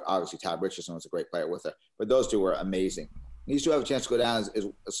 some other, obviously Todd Richardson was a great player with her, but those two were amazing. These two have a chance to go down as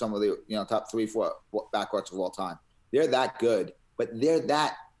some of the, you know, top 3, 4 backcourts of all time. They're that good, but they're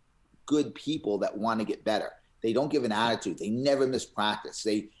that good people that want to get better. They don't give an attitude. They never miss practice.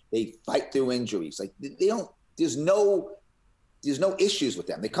 They fight through injuries. Like they don't. There's no issues with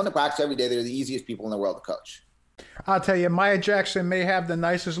them. They come to practice every day. They're the easiest people in the world to coach. I'll tell you, Maya Jackson may have the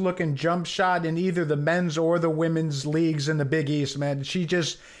nicest looking jump shot in either the men's or the women's leagues in the Big East, man.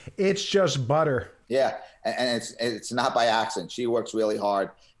 It's just butter. Yeah, and it's not by accident. She works really hard,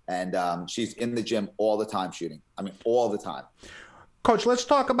 and she's in the gym all the time shooting. I mean, all the time. Coach, let's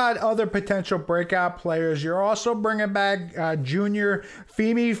talk about other potential breakout players. You're also bringing back junior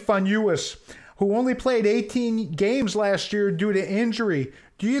Femi Funuis, who only played 18 games last year due to injury.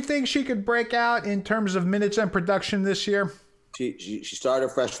 Do you think she could break out in terms of minutes and production this year? She started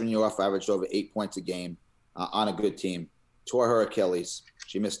her freshman year off, averaged over 8 points a game on a good team. Tore her Achilles.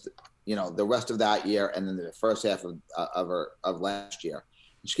 She missed, the rest of that year and then the first half of last year.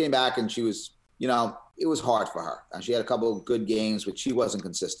 She came back and she was, it was hard for her. She had a couple of good games, but she wasn't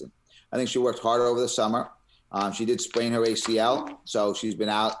consistent. I think she worked harder over the summer. She did sprain her ACL, so she's been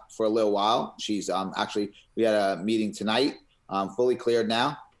out for a little while. She's we had a meeting tonight, fully cleared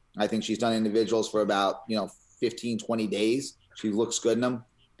now. I think she's done individuals for about, 15, 20 days. She looks good in them.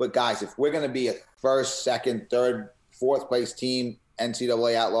 But guys, if we're going to be a first, second, third, fourth place team,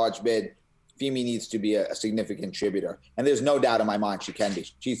 NCAA at-large bid, Femi needs to be a significant contributor. And there's no doubt in my mind she can be.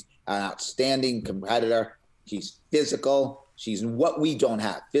 She's an outstanding competitor. She's physical. She's what we don't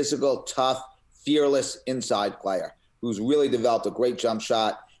have. Physical, tough, fearless inside player who's really developed a great jump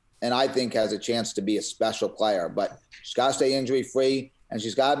shot and I think has a chance to be a special player. But she's got to stay injury-free and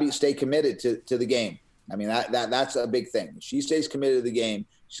she's got to stay committed to the game. I mean, that's a big thing. If she stays committed to the game,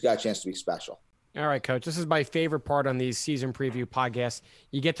 she's got a chance to be special. All right, Coach, this is my favorite part on these season preview podcasts.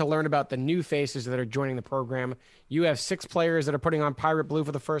 You get to learn about the new faces that are joining the program. You have 6 players that are putting on Pirate Blue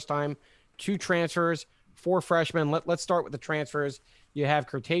for the first time, 2 transfers, 4 freshmen. Let's start with the transfers. You have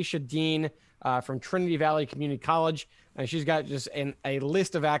Curtacia Dean from Trinity Valley Community College. She's got just a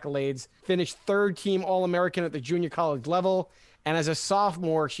list of accolades. Finished 3rd team All-American at the junior college level. And as a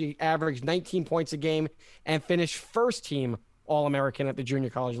sophomore, she averaged 19 points a game and finished 1st team All-American at the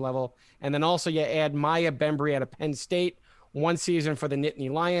junior college level. And then also you add Maya Bembry out of Penn State, 1 season for the Nittany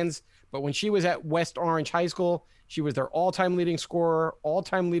Lions. But when she was at West Orange High School, she was their all-time leading scorer,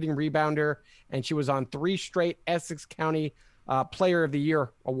 all-time leading rebounder, and she was on 3 straight Essex County Player of the Year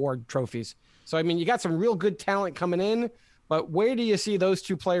award trophies. So, I mean, you got some real good talent coming in, but where do you see those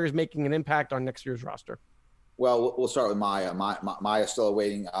 2 players making an impact on next year's roster? Well, we'll start with Maya. Maya's still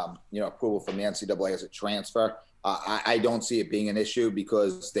awaiting, approval from the NCAA as a transfer. I don't see it being an issue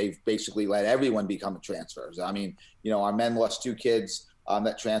because they've basically let everyone become transfers. I mean, our men lost 2 kids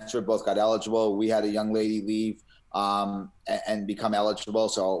that transferred, both got eligible. We had a young lady leave and become eligible.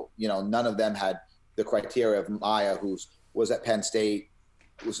 So, none of them had the criteria of Maya, who was at Penn State,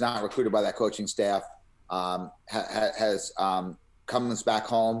 was not recruited by that coaching staff, has come back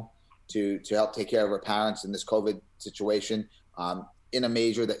home to help take care of her parents in this COVID situation. In a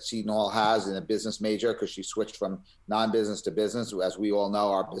major that Seton Hall has, in a business major, because she switched from non-business to business. As we all know,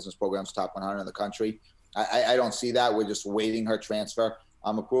 our business program's top 100 in the country. I don't see that. We're just waiting her transfer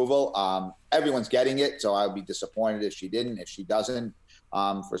approval. Everyone's getting it, so I would be disappointed if she didn't. If she doesn't,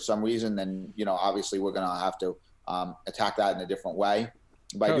 for some reason, then, obviously we're going to have to attack that in a different way.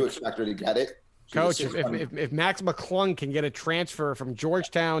 But Coach, I do expect her to get it. Coach, if Max McClung can get a transfer from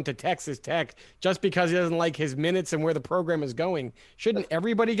Georgetown to Texas Tech just because he doesn't like his minutes and where the program is going, shouldn't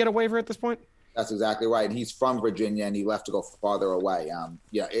everybody get a waiver at this point? That's exactly right. And he's from Virginia and he left to go farther away.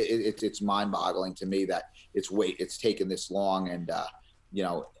 It's mind-boggling to me that it's taken this long. And,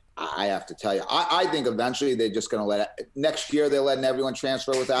 I have to tell you, I think eventually they're just going to next year they're letting everyone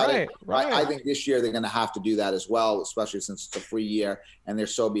transfer without it. Right. I think this year they're going to have to do that as well, especially since it's a free year and they're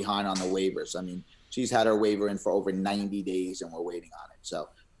so behind on the waivers. I mean, she's had her waiver in for over 90 days and we're waiting on it. So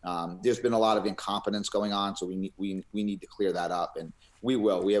there's been a lot of incompetence going on. So we need to clear that up, and we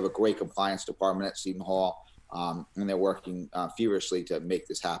will. We have a great compliance department at Seton Hall, and they're working furiously to make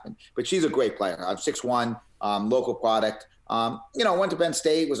this happen. But she's a great player. I'm 6'1", local product. Went to Penn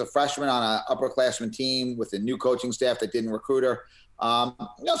State, was a freshman on an upperclassman team with a new coaching staff that didn't recruit her.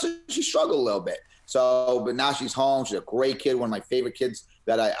 So she struggled a little bit. But now she's home. She's a great kid, one of my favorite kids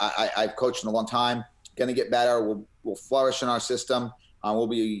that I've coached in a long time. Going to get better. We'll flourish in our system. We'll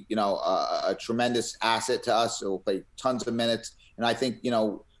be, a tremendous asset to us. So we'll play tons of minutes. And I think,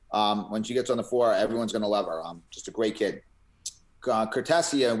 when she gets on the floor, everyone's going to love her. Just a great kid.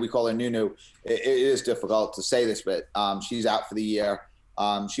 Curtacia, we call her Nunu. It is difficult to say this, but she's out for the year.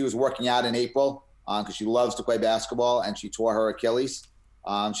 She was working out in April because she loves to play basketball, and she tore her Achilles.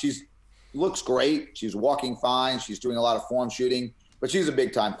 She looks great. She's walking fine. She's doing a lot of form shooting, but she's a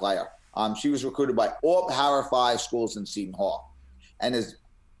big-time player. She was recruited by all Power 5 schools in Seton Hall. And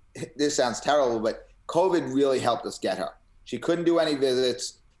this sounds terrible, but COVID really helped us get her. She couldn't do any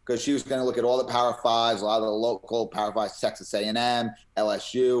visits. because she was going to look at all the Power Fives, a lot of the local Power Fives, Texas A&M,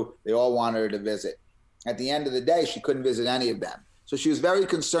 LSU. They all wanted her to visit. At the end of the day, she couldn't visit any of them. So she was very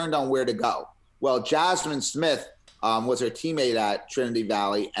concerned on where to go. Well, Jasmine Smith was her teammate at Trinity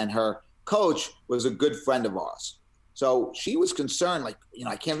Valley, and her coach was a good friend of ours. So she was concerned, like,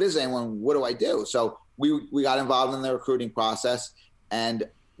 I can't visit anyone. What do I do? So we got involved in the recruiting process, and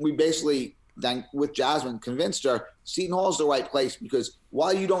we basically then with Jasmine convinced her Seton Hall is the right place, because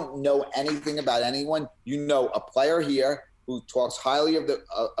while you don't know anything about anyone, you know a player here who talks highly of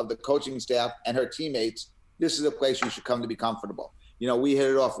the coaching staff and her teammates. This is a place you should come to be comfortable. We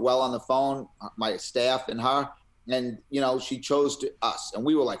hit it off well on the phone, my staff and her, and she chose us, and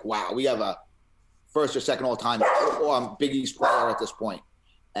we were like, wow, we have a first or second all-time Big East player at this point.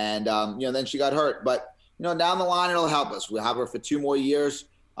 And then she got hurt, but down the line it'll help us. We'll have her for 2 more years.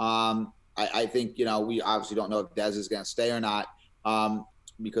 I think, we obviously don't know if Des is going to stay or not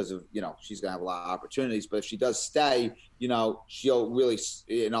because of, she's going to have a lot of opportunities. But if she does stay, she'll really,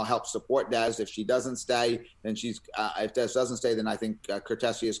 help support Des. If she doesn't stay, then if Des doesn't stay, then I think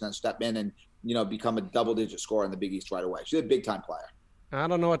Cortesia is going to step in and, become a double-digit scorer in the Big East right away. She's a big-time player. I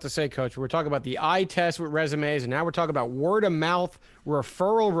don't know what to say, Coach. We're talking about the eye test with resumes, and now we're talking about word-of-mouth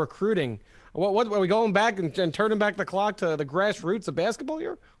referral recruiting. What are we going back and turning back the clock to the grassroots of basketball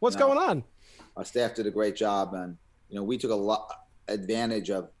here? What's going on? Our staff did a great job, and we took a lot advantage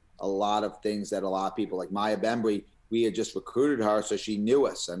of a lot of things that a lot of people, like Maya Bembry, we had just recruited her, so she knew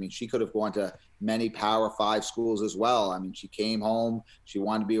us. I mean, she could have gone to many Power 5 schools as well. I mean, she came home, she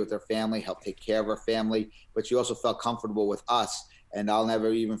wanted to be with her family, help take care of her family, but she also felt comfortable with us. And I'll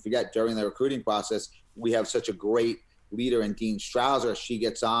never even forget, during the recruiting process, we have such a great leader in Dean Strauser. She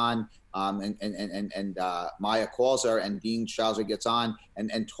gets on, and Maya calls her, and Dean Strauser gets on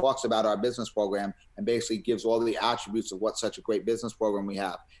and talks about our business program and basically gives all the attributes of what such a great business program we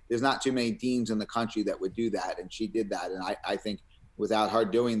have. There's not too many deans in the country that would do that, and she did that. And I think without her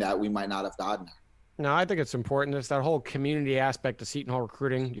doing that, we might not have gotten her. No, I think it's important. It's that whole community aspect of Seton Hall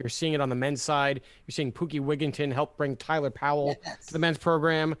recruiting. You're seeing it on the men's side. You're seeing Pookie Wigginton help bring Tyler Powell to the men's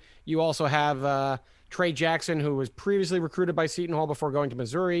program. You also have Trey Jackson, who was previously recruited by Seton Hall before going to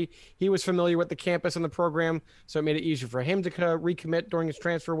Missouri. He was familiar with the campus and the program, so it made it easier for him to recommit during his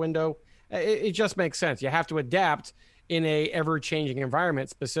transfer window. It just makes sense. You have to adapt in a ever-changing environment,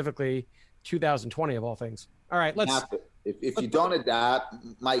 specifically 2020 of all things. All right, let's. If you don't adapt,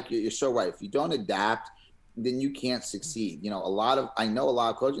 Mike, you're so right. If you don't adapt, then you can't succeed. I know a lot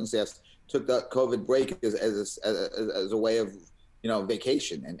of coaching staffs took the COVID break as a way of,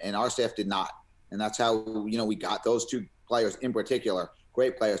 vacation, and our staff did not. And that's how, we got those 2 players in particular,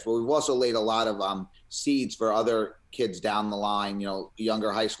 great players. But we've also laid a lot of seeds for other kids down the line,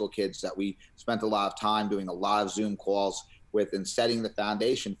 younger high school kids that we spent a lot of time doing a lot of Zoom calls with and setting the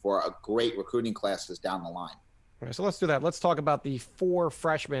foundation for a great recruiting classes down the line. All right, so let's do that. Let's talk about the 4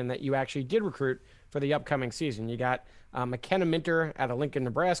 freshmen that you actually did recruit for the upcoming season. You got McKenna Minter out of Lincoln,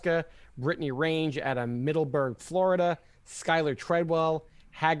 Nebraska, Brittany Range out of Middleburg, Florida, Skylar Treadwell,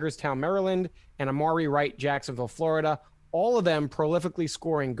 Hagerstown, Maryland, and Amari Wright, Jacksonville, Florida. All of them prolifically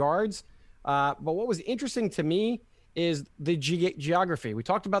scoring guards. But what was interesting to me is the geography. We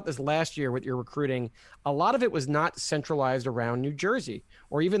talked about this last year with your recruiting. A lot of it was not centralized around New Jersey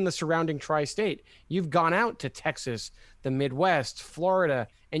or even the surrounding tri-state. You've gone out to Texas, the Midwest, Florida,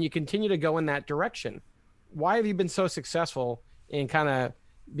 and you continue to go in that direction. Why have you been so successful in kind of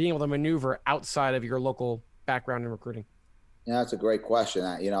being able to maneuver outside of your local background in recruiting? Yeah, that's a great question.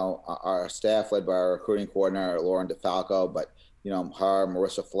 Our staff, led by our recruiting coordinator, Lauren DeFalco, but, her,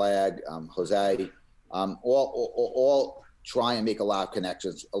 Marissa Flagg, Jose, all try and make a lot of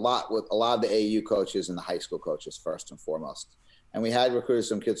connections, a lot with a lot of the AAU coaches and the high school coaches first and foremost. And we had recruited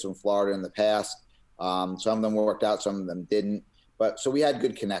some kids from Florida in the past. Some of them worked out, some of them didn't. But so we had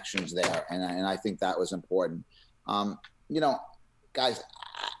good connections there, and I think that was important. Guys,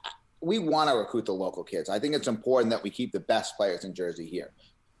 we want to recruit the local kids. I think it's important that we keep the best players in Jersey here.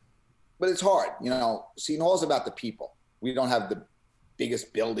 But it's hard. Seton Hall is about the people. We don't have the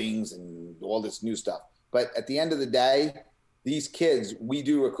biggest buildings and all this new stuff. But at the end of the day, these kids, we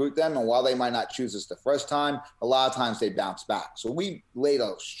do recruit them. And while they might not choose us the first time, a lot of times they bounce back. So we laid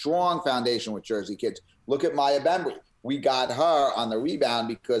a strong foundation with Jersey kids. Look at Maya Bembry. We got her on the rebound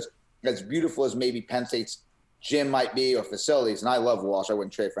because as beautiful as maybe Penn State's gym might be or facilities, and I love Walsh, I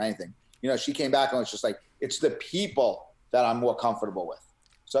wouldn't trade for anything. She came back and was just like, it's the people that I'm more comfortable with.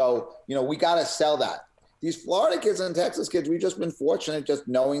 So, we got to sell that. These Florida kids and Texas kids, we've just been fortunate just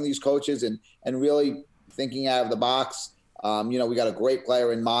knowing these coaches and really thinking out of the box. We got a great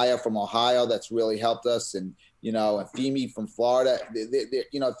player in Maya from Ohio that's really helped us. And, and Femi from Florida.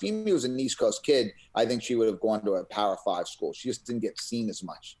 If Femi was an East Coast kid, I think she would have gone to a Power 5 school. She just didn't get seen as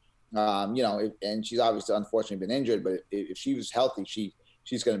much. And she's obviously unfortunately been injured, but if she was healthy,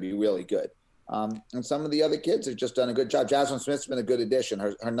 she's going to be really good. And some of the other kids have just done a good job. Jasmine Smith's been a good addition.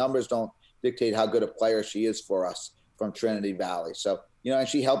 Her numbers don't dictate how good a player she is for us from Trinity Valley. So, and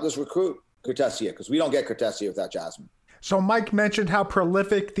she helped us recruit Cortesia, because we don't get Cortesia without Jasmine. So Mike mentioned how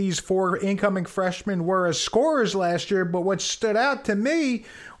prolific these 4 incoming freshmen were as scorers last year, but what stood out to me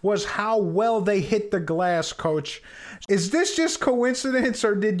was how well they hit the glass, Coach. Is this just coincidence,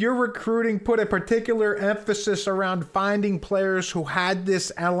 or did your recruiting put a particular emphasis around finding players who had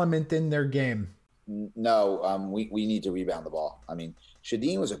this element in their game? No, we need to rebound the ball. I mean,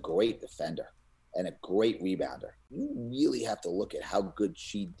 Shadeen was a great defender and a great rebounder. You really have to look at how good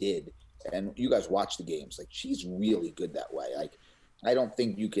she did. And you guys watch the games. Like, she's really good that way. Like, I don't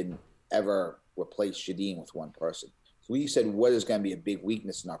think you can ever replace Shadeen with one person. So we said, what is going to be a big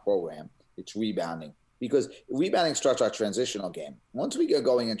weakness in our program? It's rebounding. Because rebounding starts our transitional game. Once we get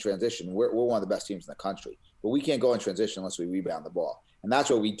going in transition, we're one of the best teams in the country. But we can't go in transition unless we rebound the ball. And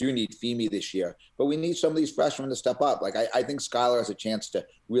that's where we do need Femi this year. But we need some of these freshmen to step up. Like, I think Skylar has a chance to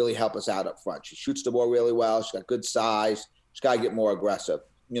really help us out up front. She shoots the ball really well. She's got good size. She's got to get more aggressive.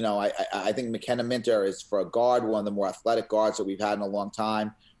 I think McKenna Minter is, for a guard, one of the more athletic guards that we've had in a long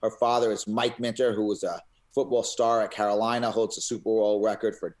time. Her father is Mike Minter, who was a football star at Carolina, holds the Super Bowl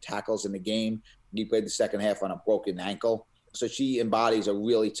record for tackles in the game. He played the second half on a broken ankle. So she embodies a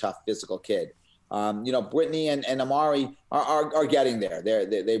really tough physical kid. Brittany and Amari are getting there.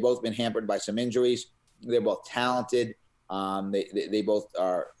 They've both been hampered by some injuries. They're both talented. They both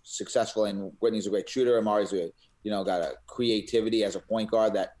are successful, and Brittany's a great shooter. Amari's got a creativity as a point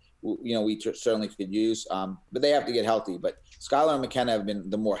guard that, we certainly could use. But they have to get healthy. But Skylar and McKenna have been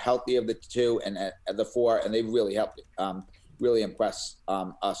the more healthy of the two and at the 4, and they've really helped really impress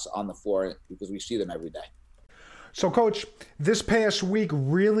us on the floor because we see them every day. So, Coach, this past week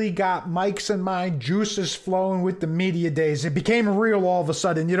really got Mike's and my juices flowing with the media days. It became real all of a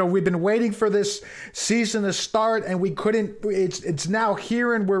sudden. We've been waiting for this season to start, and we couldn't. It's now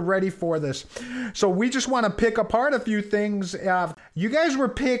here, and we're ready for this. So we just want to pick apart a few things. You guys were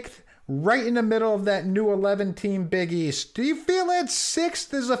picked right in the middle of that new 11-team Big East. Do you feel that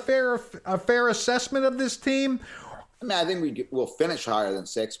 6th is a fair assessment of this team? I mean, I think we'll finish higher than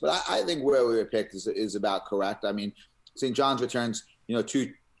 6, but I think where we were picked is about correct. I mean, St. John's returns,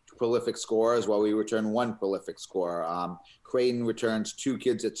 2 prolific scorers while we return 1 prolific scorer. Creighton returns 2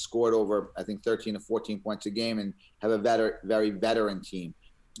 kids that scored over, I think, 13 to 14 points a game and have a very veteran team.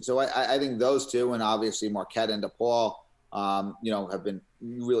 So I think those 2, and obviously Marquette and DePaul, have been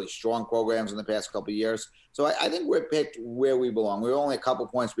really strong programs in the past couple of years. So I think we're picked where we belong. We're only a couple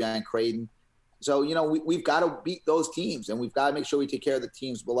points behind Creighton. So, we've got to beat those teams, and we've got to make sure we take care of the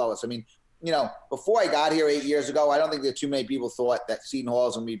teams below us. I mean, before I got here 8 years ago, I don't think that too many people thought that Seton Hall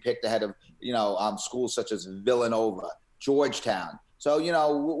is going to be picked ahead of, schools such as Villanova, Georgetown. So,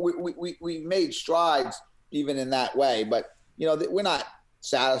 we made strides even in that way. But, we're not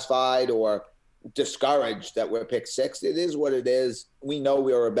satisfied or discouraged that we're picked 6th. It is what it is. We know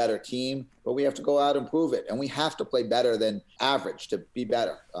we are a better team, but we have to go out and prove it. And we have to play better than average to be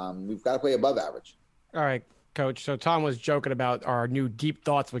better. We've got to play above average. All right, Coach. So Tom was joking about our new Deep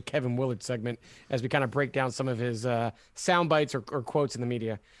Thoughts with Kevin Willard segment as we kind of break down some of his sound bites or quotes in the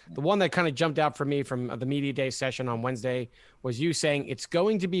media. The one that kind of jumped out for me from the media day session on Wednesday was you saying it's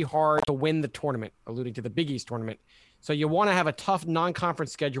going to be hard to win the tournament, alluding to the Big East tournament. So you want to have a tough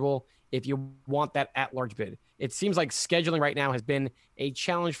non-conference schedule if you want that at-large bid. It seems like scheduling right now has been a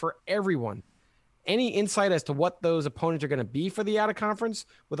challenge for everyone. Any insight as to what those opponents are going to be for the out-of-conference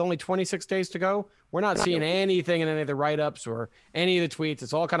with only 26 days to go? We're not seeing anything in any of the write-ups or any of the tweets.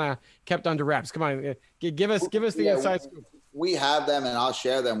 It's all kind of kept under wraps. Come on, give us the inside scoop. We have them, and I'll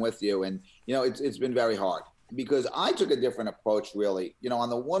share them with you. And, it's been very hard because I took a different approach, really. On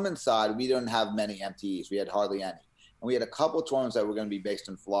the women's side, we didn't have many MTEs. We had hardly any. And we had a couple of tournaments that were going to be based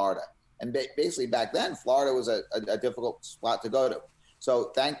in Florida. And basically back then, Florida was a difficult spot to go to. So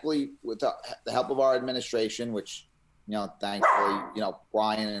thankfully, with the help of our administration, which, thankfully,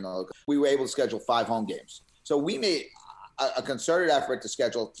 Brian and we were able to schedule 5 home games. So we made a concerted effort to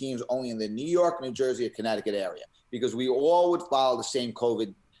schedule teams only in the New York, New Jersey, or Connecticut area because we all would follow the same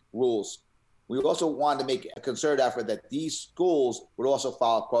COVID rules. We also wanted to make a concerted effort that these schools would also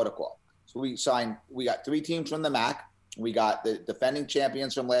follow protocol. So we got 3 teams from the MAC. We got the defending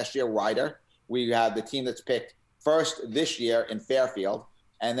champions from last year, Ryder. We have the team that's picked first this year in Fairfield.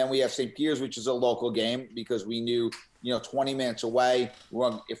 And then we have St. Peter's, which is a local game because we knew, 20 minutes away,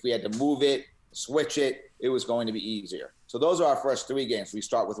 if we had to move it, switch it. It was going to be easier. So those are our first 3 games. We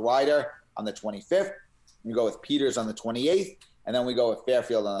start with Ryder on the 25th. We go with Peters on the 28th. And then we go with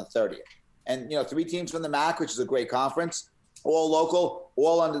Fairfield on the 30th. And, 3 teams from the MAC, which is a great conference, all local,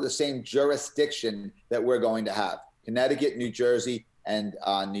 all under the same jurisdiction that we're going to have. Connecticut, New Jersey, and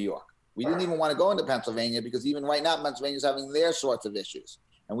New York. We didn't even want to go into Pennsylvania because even right now, Pennsylvania's having their sorts of issues.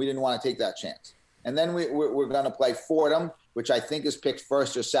 And we didn't want to take that chance. And then we're going to play Fordham, which I think is picked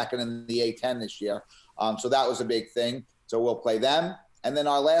first or second in the A10 this year. So that was a big thing. So we'll play them. And then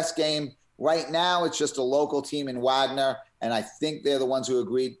our last game, right now, it's just a local team in Wagner. And I think they're the ones who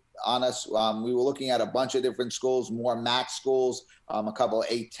agreed on us. We were looking at a bunch of different schools, more MAC schools, a couple of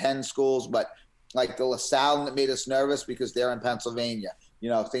A10 schools, but like the LaSalle that made us nervous because they're in Pennsylvania.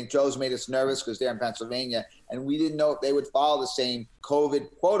 St. Joe's made us nervous because they're in Pennsylvania. And we didn't know if they would follow the same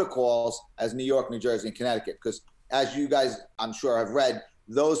COVID protocols as New York, New Jersey, and Connecticut. Because as you guys, I'm sure, have read,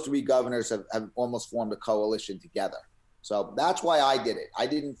 those 3 governors have almost formed a coalition together. So that's why I did it. I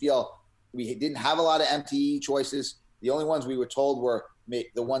didn't feel we didn't have a lot of MTE choices. The only ones we were told were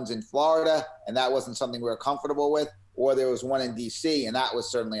the ones in Florida, and that wasn't something we were comfortable with. Or there was one in D.C., and that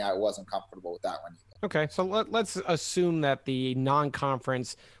was certainly I wasn't comfortable with that one either. Okay, so let's assume that the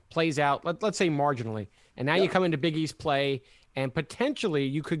non-conference plays out, let's say marginally, and now you come into Big East play, and potentially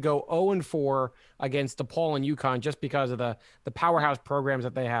you could go 0-4 against DePaul and UConn just because of the powerhouse programs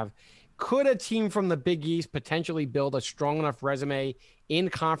that they have. Could a team from the Big East potentially build a strong enough resume in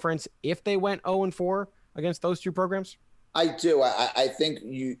conference if they went 0-4 against those 2 programs? I do. I think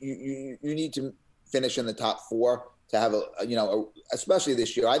you need to finish in the top 4 to have especially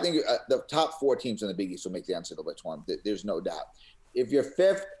this year. I think the top 4 teams in the Big East will make the NCAA tournament. There's no doubt. If you're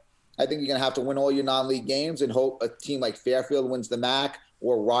 5th, I think you're going to have to win all your non-league games and hope a team like Fairfield wins the MAC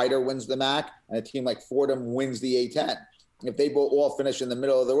or Ryder wins the MAC and a team like Fordham wins the A10. If they both all finish in the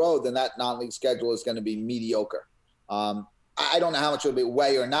middle of the road, then that non-league schedule is going to be mediocre. I don't know how much it'll be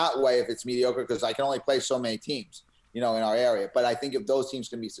way or not way if it's mediocre because I can only play so many teams, in our area. But I think if those teams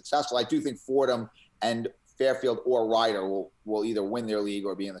can be successful, I do think Fordham and Fairfield or Ryder will either win their league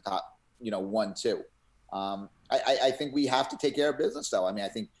or be in the top, 1-2. I think we have to take care of business, though. I mean, I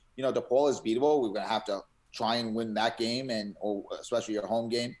think, DePaul is beatable. We're going to have to try and win that game, or especially your home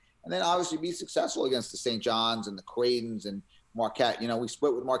game. And then obviously be successful against the St. John's and the Cradons and Marquette. We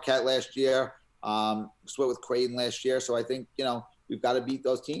split with Marquette last year, split with Creighton last year. So I think, we've got to beat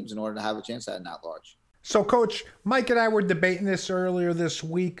those teams in order to have a chance at that large. So, Coach, Mike and I were debating this earlier this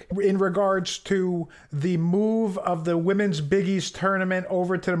week in regards to the move of the Women's Big East tournament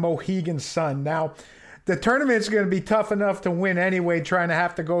over to the Mohegan Sun. Now, the tournament's going to be tough enough to win anyway, trying to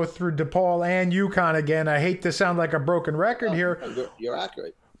have to go through DePaul and UConn again. I hate to sound like a broken record here. You're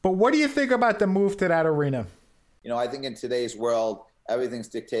accurate. But what do you think about the move to that arena? I think in today's world, everything's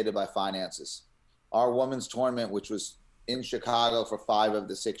dictated by finances. Our women's tournament, which was in Chicago for 5 of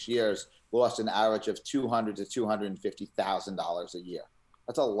the 6 years, lost an average of $200,000 to $250,000 a year.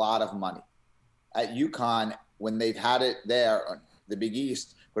 That's a lot of money. At UConn, when they've had it there, the Big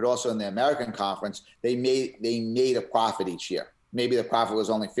East, but also in the American Conference, they made a profit each year. Maybe the profit was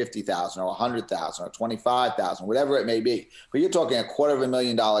only $50,000 or $100,000 or $25,000, whatever it may be. But you're talking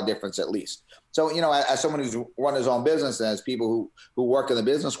 $250,000 difference at least. So, as someone who's run his own business and as people who work in the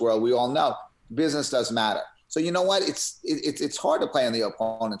business world, we all know business does matter. So you know what? It's hard to play on the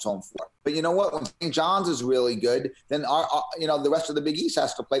opponent's home floor. But you know what? When St. John's is really good, then our the rest of the Big East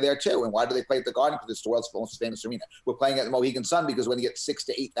has to play there too. And why do they play at the Garden? Because it's the world's most famous arena. We're playing at the Mohegan Sun because we're going to get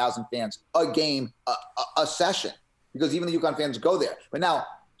 6,000 to 8,000 fans a game, a session. Because even the UConn fans go there. But now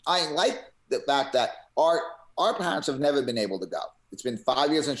I like the fact that our parents have never been able to go. It's been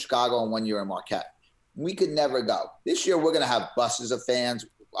 5 years in Chicago and 1 year in Marquette. We could never go. This year we're going to have buses of fans.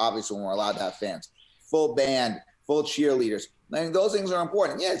 Obviously, when we're allowed to have fans. Full band, full cheerleaders. I mean, those things are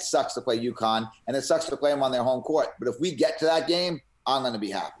important. Yeah, it sucks to play UConn, and it sucks to play them on their home court. But if we get to that game, I'm going to be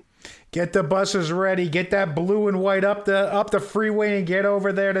happy. Get the buses ready. Get that blue and white up the freeway and get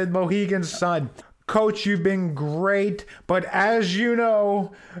over there to Mohegan Sun. Coach, you've been great. But as you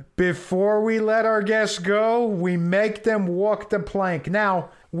know, before we let our guests go, we make them walk the plank.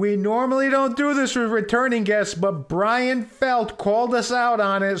 Now, we normally don't do this with returning guests, but Brian Felt called us out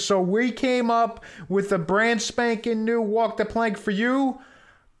on it, so we came up with a brand spanking new walk the plank for you,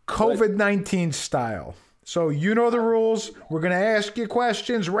 COVID-19 style. So you know the rules. We're going to ask you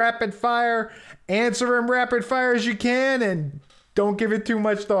questions, rapid fire. Answer them rapid fire as you can, and don't give it too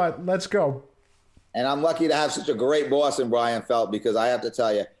much thought. Let's go. And I'm lucky to have such a great boss in Brian Felt, because I have to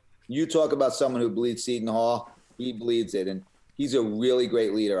tell you, you talk about someone who bleeds Seton Hall, he bleeds it. And he's a really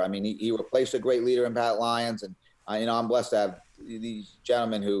great leader. I mean, he replaced a great leader in Pat Lyons. And, I'm blessed to have these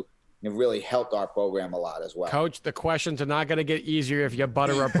gentlemen who It really helped our program a lot as well. Coach, the questions are not going to get easier if you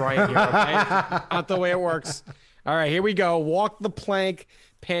butter up Brian here, okay? Not the way it works. All right, here we go. Walk the plank,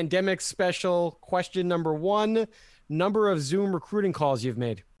 pandemic special. Question number 1, number of Zoom recruiting calls you've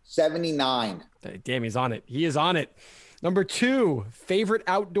made. 79. Damn, he's on it. He is on it. Number 2, favorite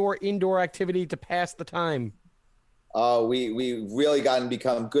outdoor-indoor activity to pass the time. Oh, we really got to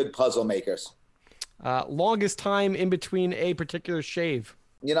become good puzzle makers. Longest time in between a particular shave.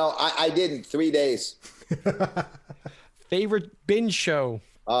 I did 3 days. Favorite binge show.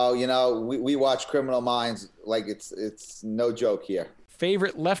 Oh, we watch Criminal Minds like it's no joke here.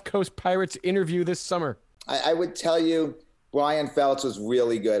 Favorite Left Coast Pirates interview this summer. I would tell you Brian Feltz was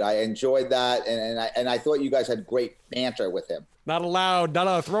really good. I enjoyed that, and I thought you guys had great banter with him. Not allowed.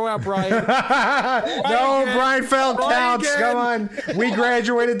 Throw out Brian. No, Brian Felt counts. again. Come on. We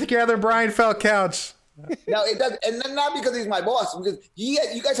graduated together. Brian Felt counts. No, it does, and not because he's my boss, because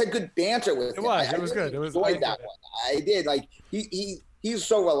you guys had good banter with him. It was good. It was enjoyed that one. I did. Like he's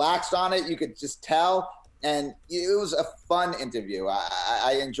so relaxed on it. You could just tell, and it was a fun interview.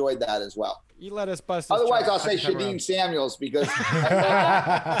 I enjoyed that as well. You let us bust. Otherwise, I'll say Shadim Samuels because.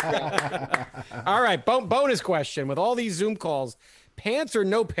 All right, bonus question. With all these Zoom calls, pants or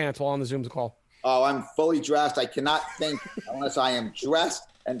no pants while on the Zoom call? Oh, I'm fully dressed. I cannot think unless I am dressed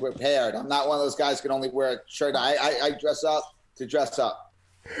and prepared. I'm not one of those guys who can only wear a shirt. I dress up to dress up.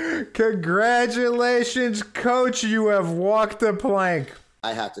 Congratulations, Coach. You have walked the plank.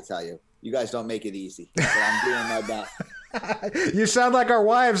 I have to tell you, you guys don't make it easy. But I'm doing my best. You sound like our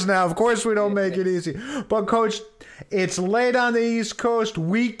wives now. Of course we don't make it easy. But, Coach, it's late on the East Coast.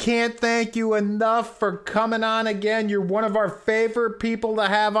 We can't thank you enough for coming on again. You're one of our favorite people to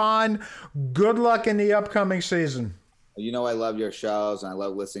have on. Good luck in the upcoming season. I love your shows, and I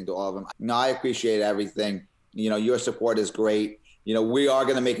love listening to all of them. I appreciate everything. Your support is great. We are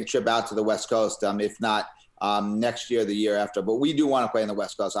going to make a trip out to the West Coast, if not next year, the year after. But we do want to play in the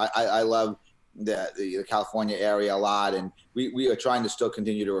West Coast. I love the California area a lot, and we are trying to still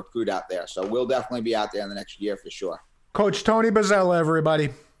continue to recruit out there. So we'll definitely be out there in the next year for sure. Coach Tony Bozzella, everybody.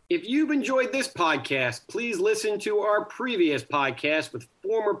 If you've enjoyed this podcast, please listen to our previous podcast with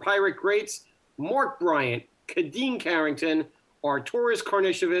former Pirate greats Mark Bryant, Kadeen Carrington, Arturas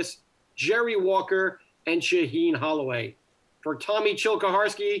Karnisovas, Jerry Walker, and Shaheen Holloway. For Tommy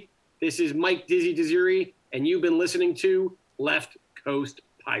Chilkaharsky, this is Mike Dizzy Desiree, and you've been listening to Left Coast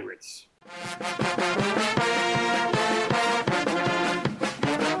Pirates.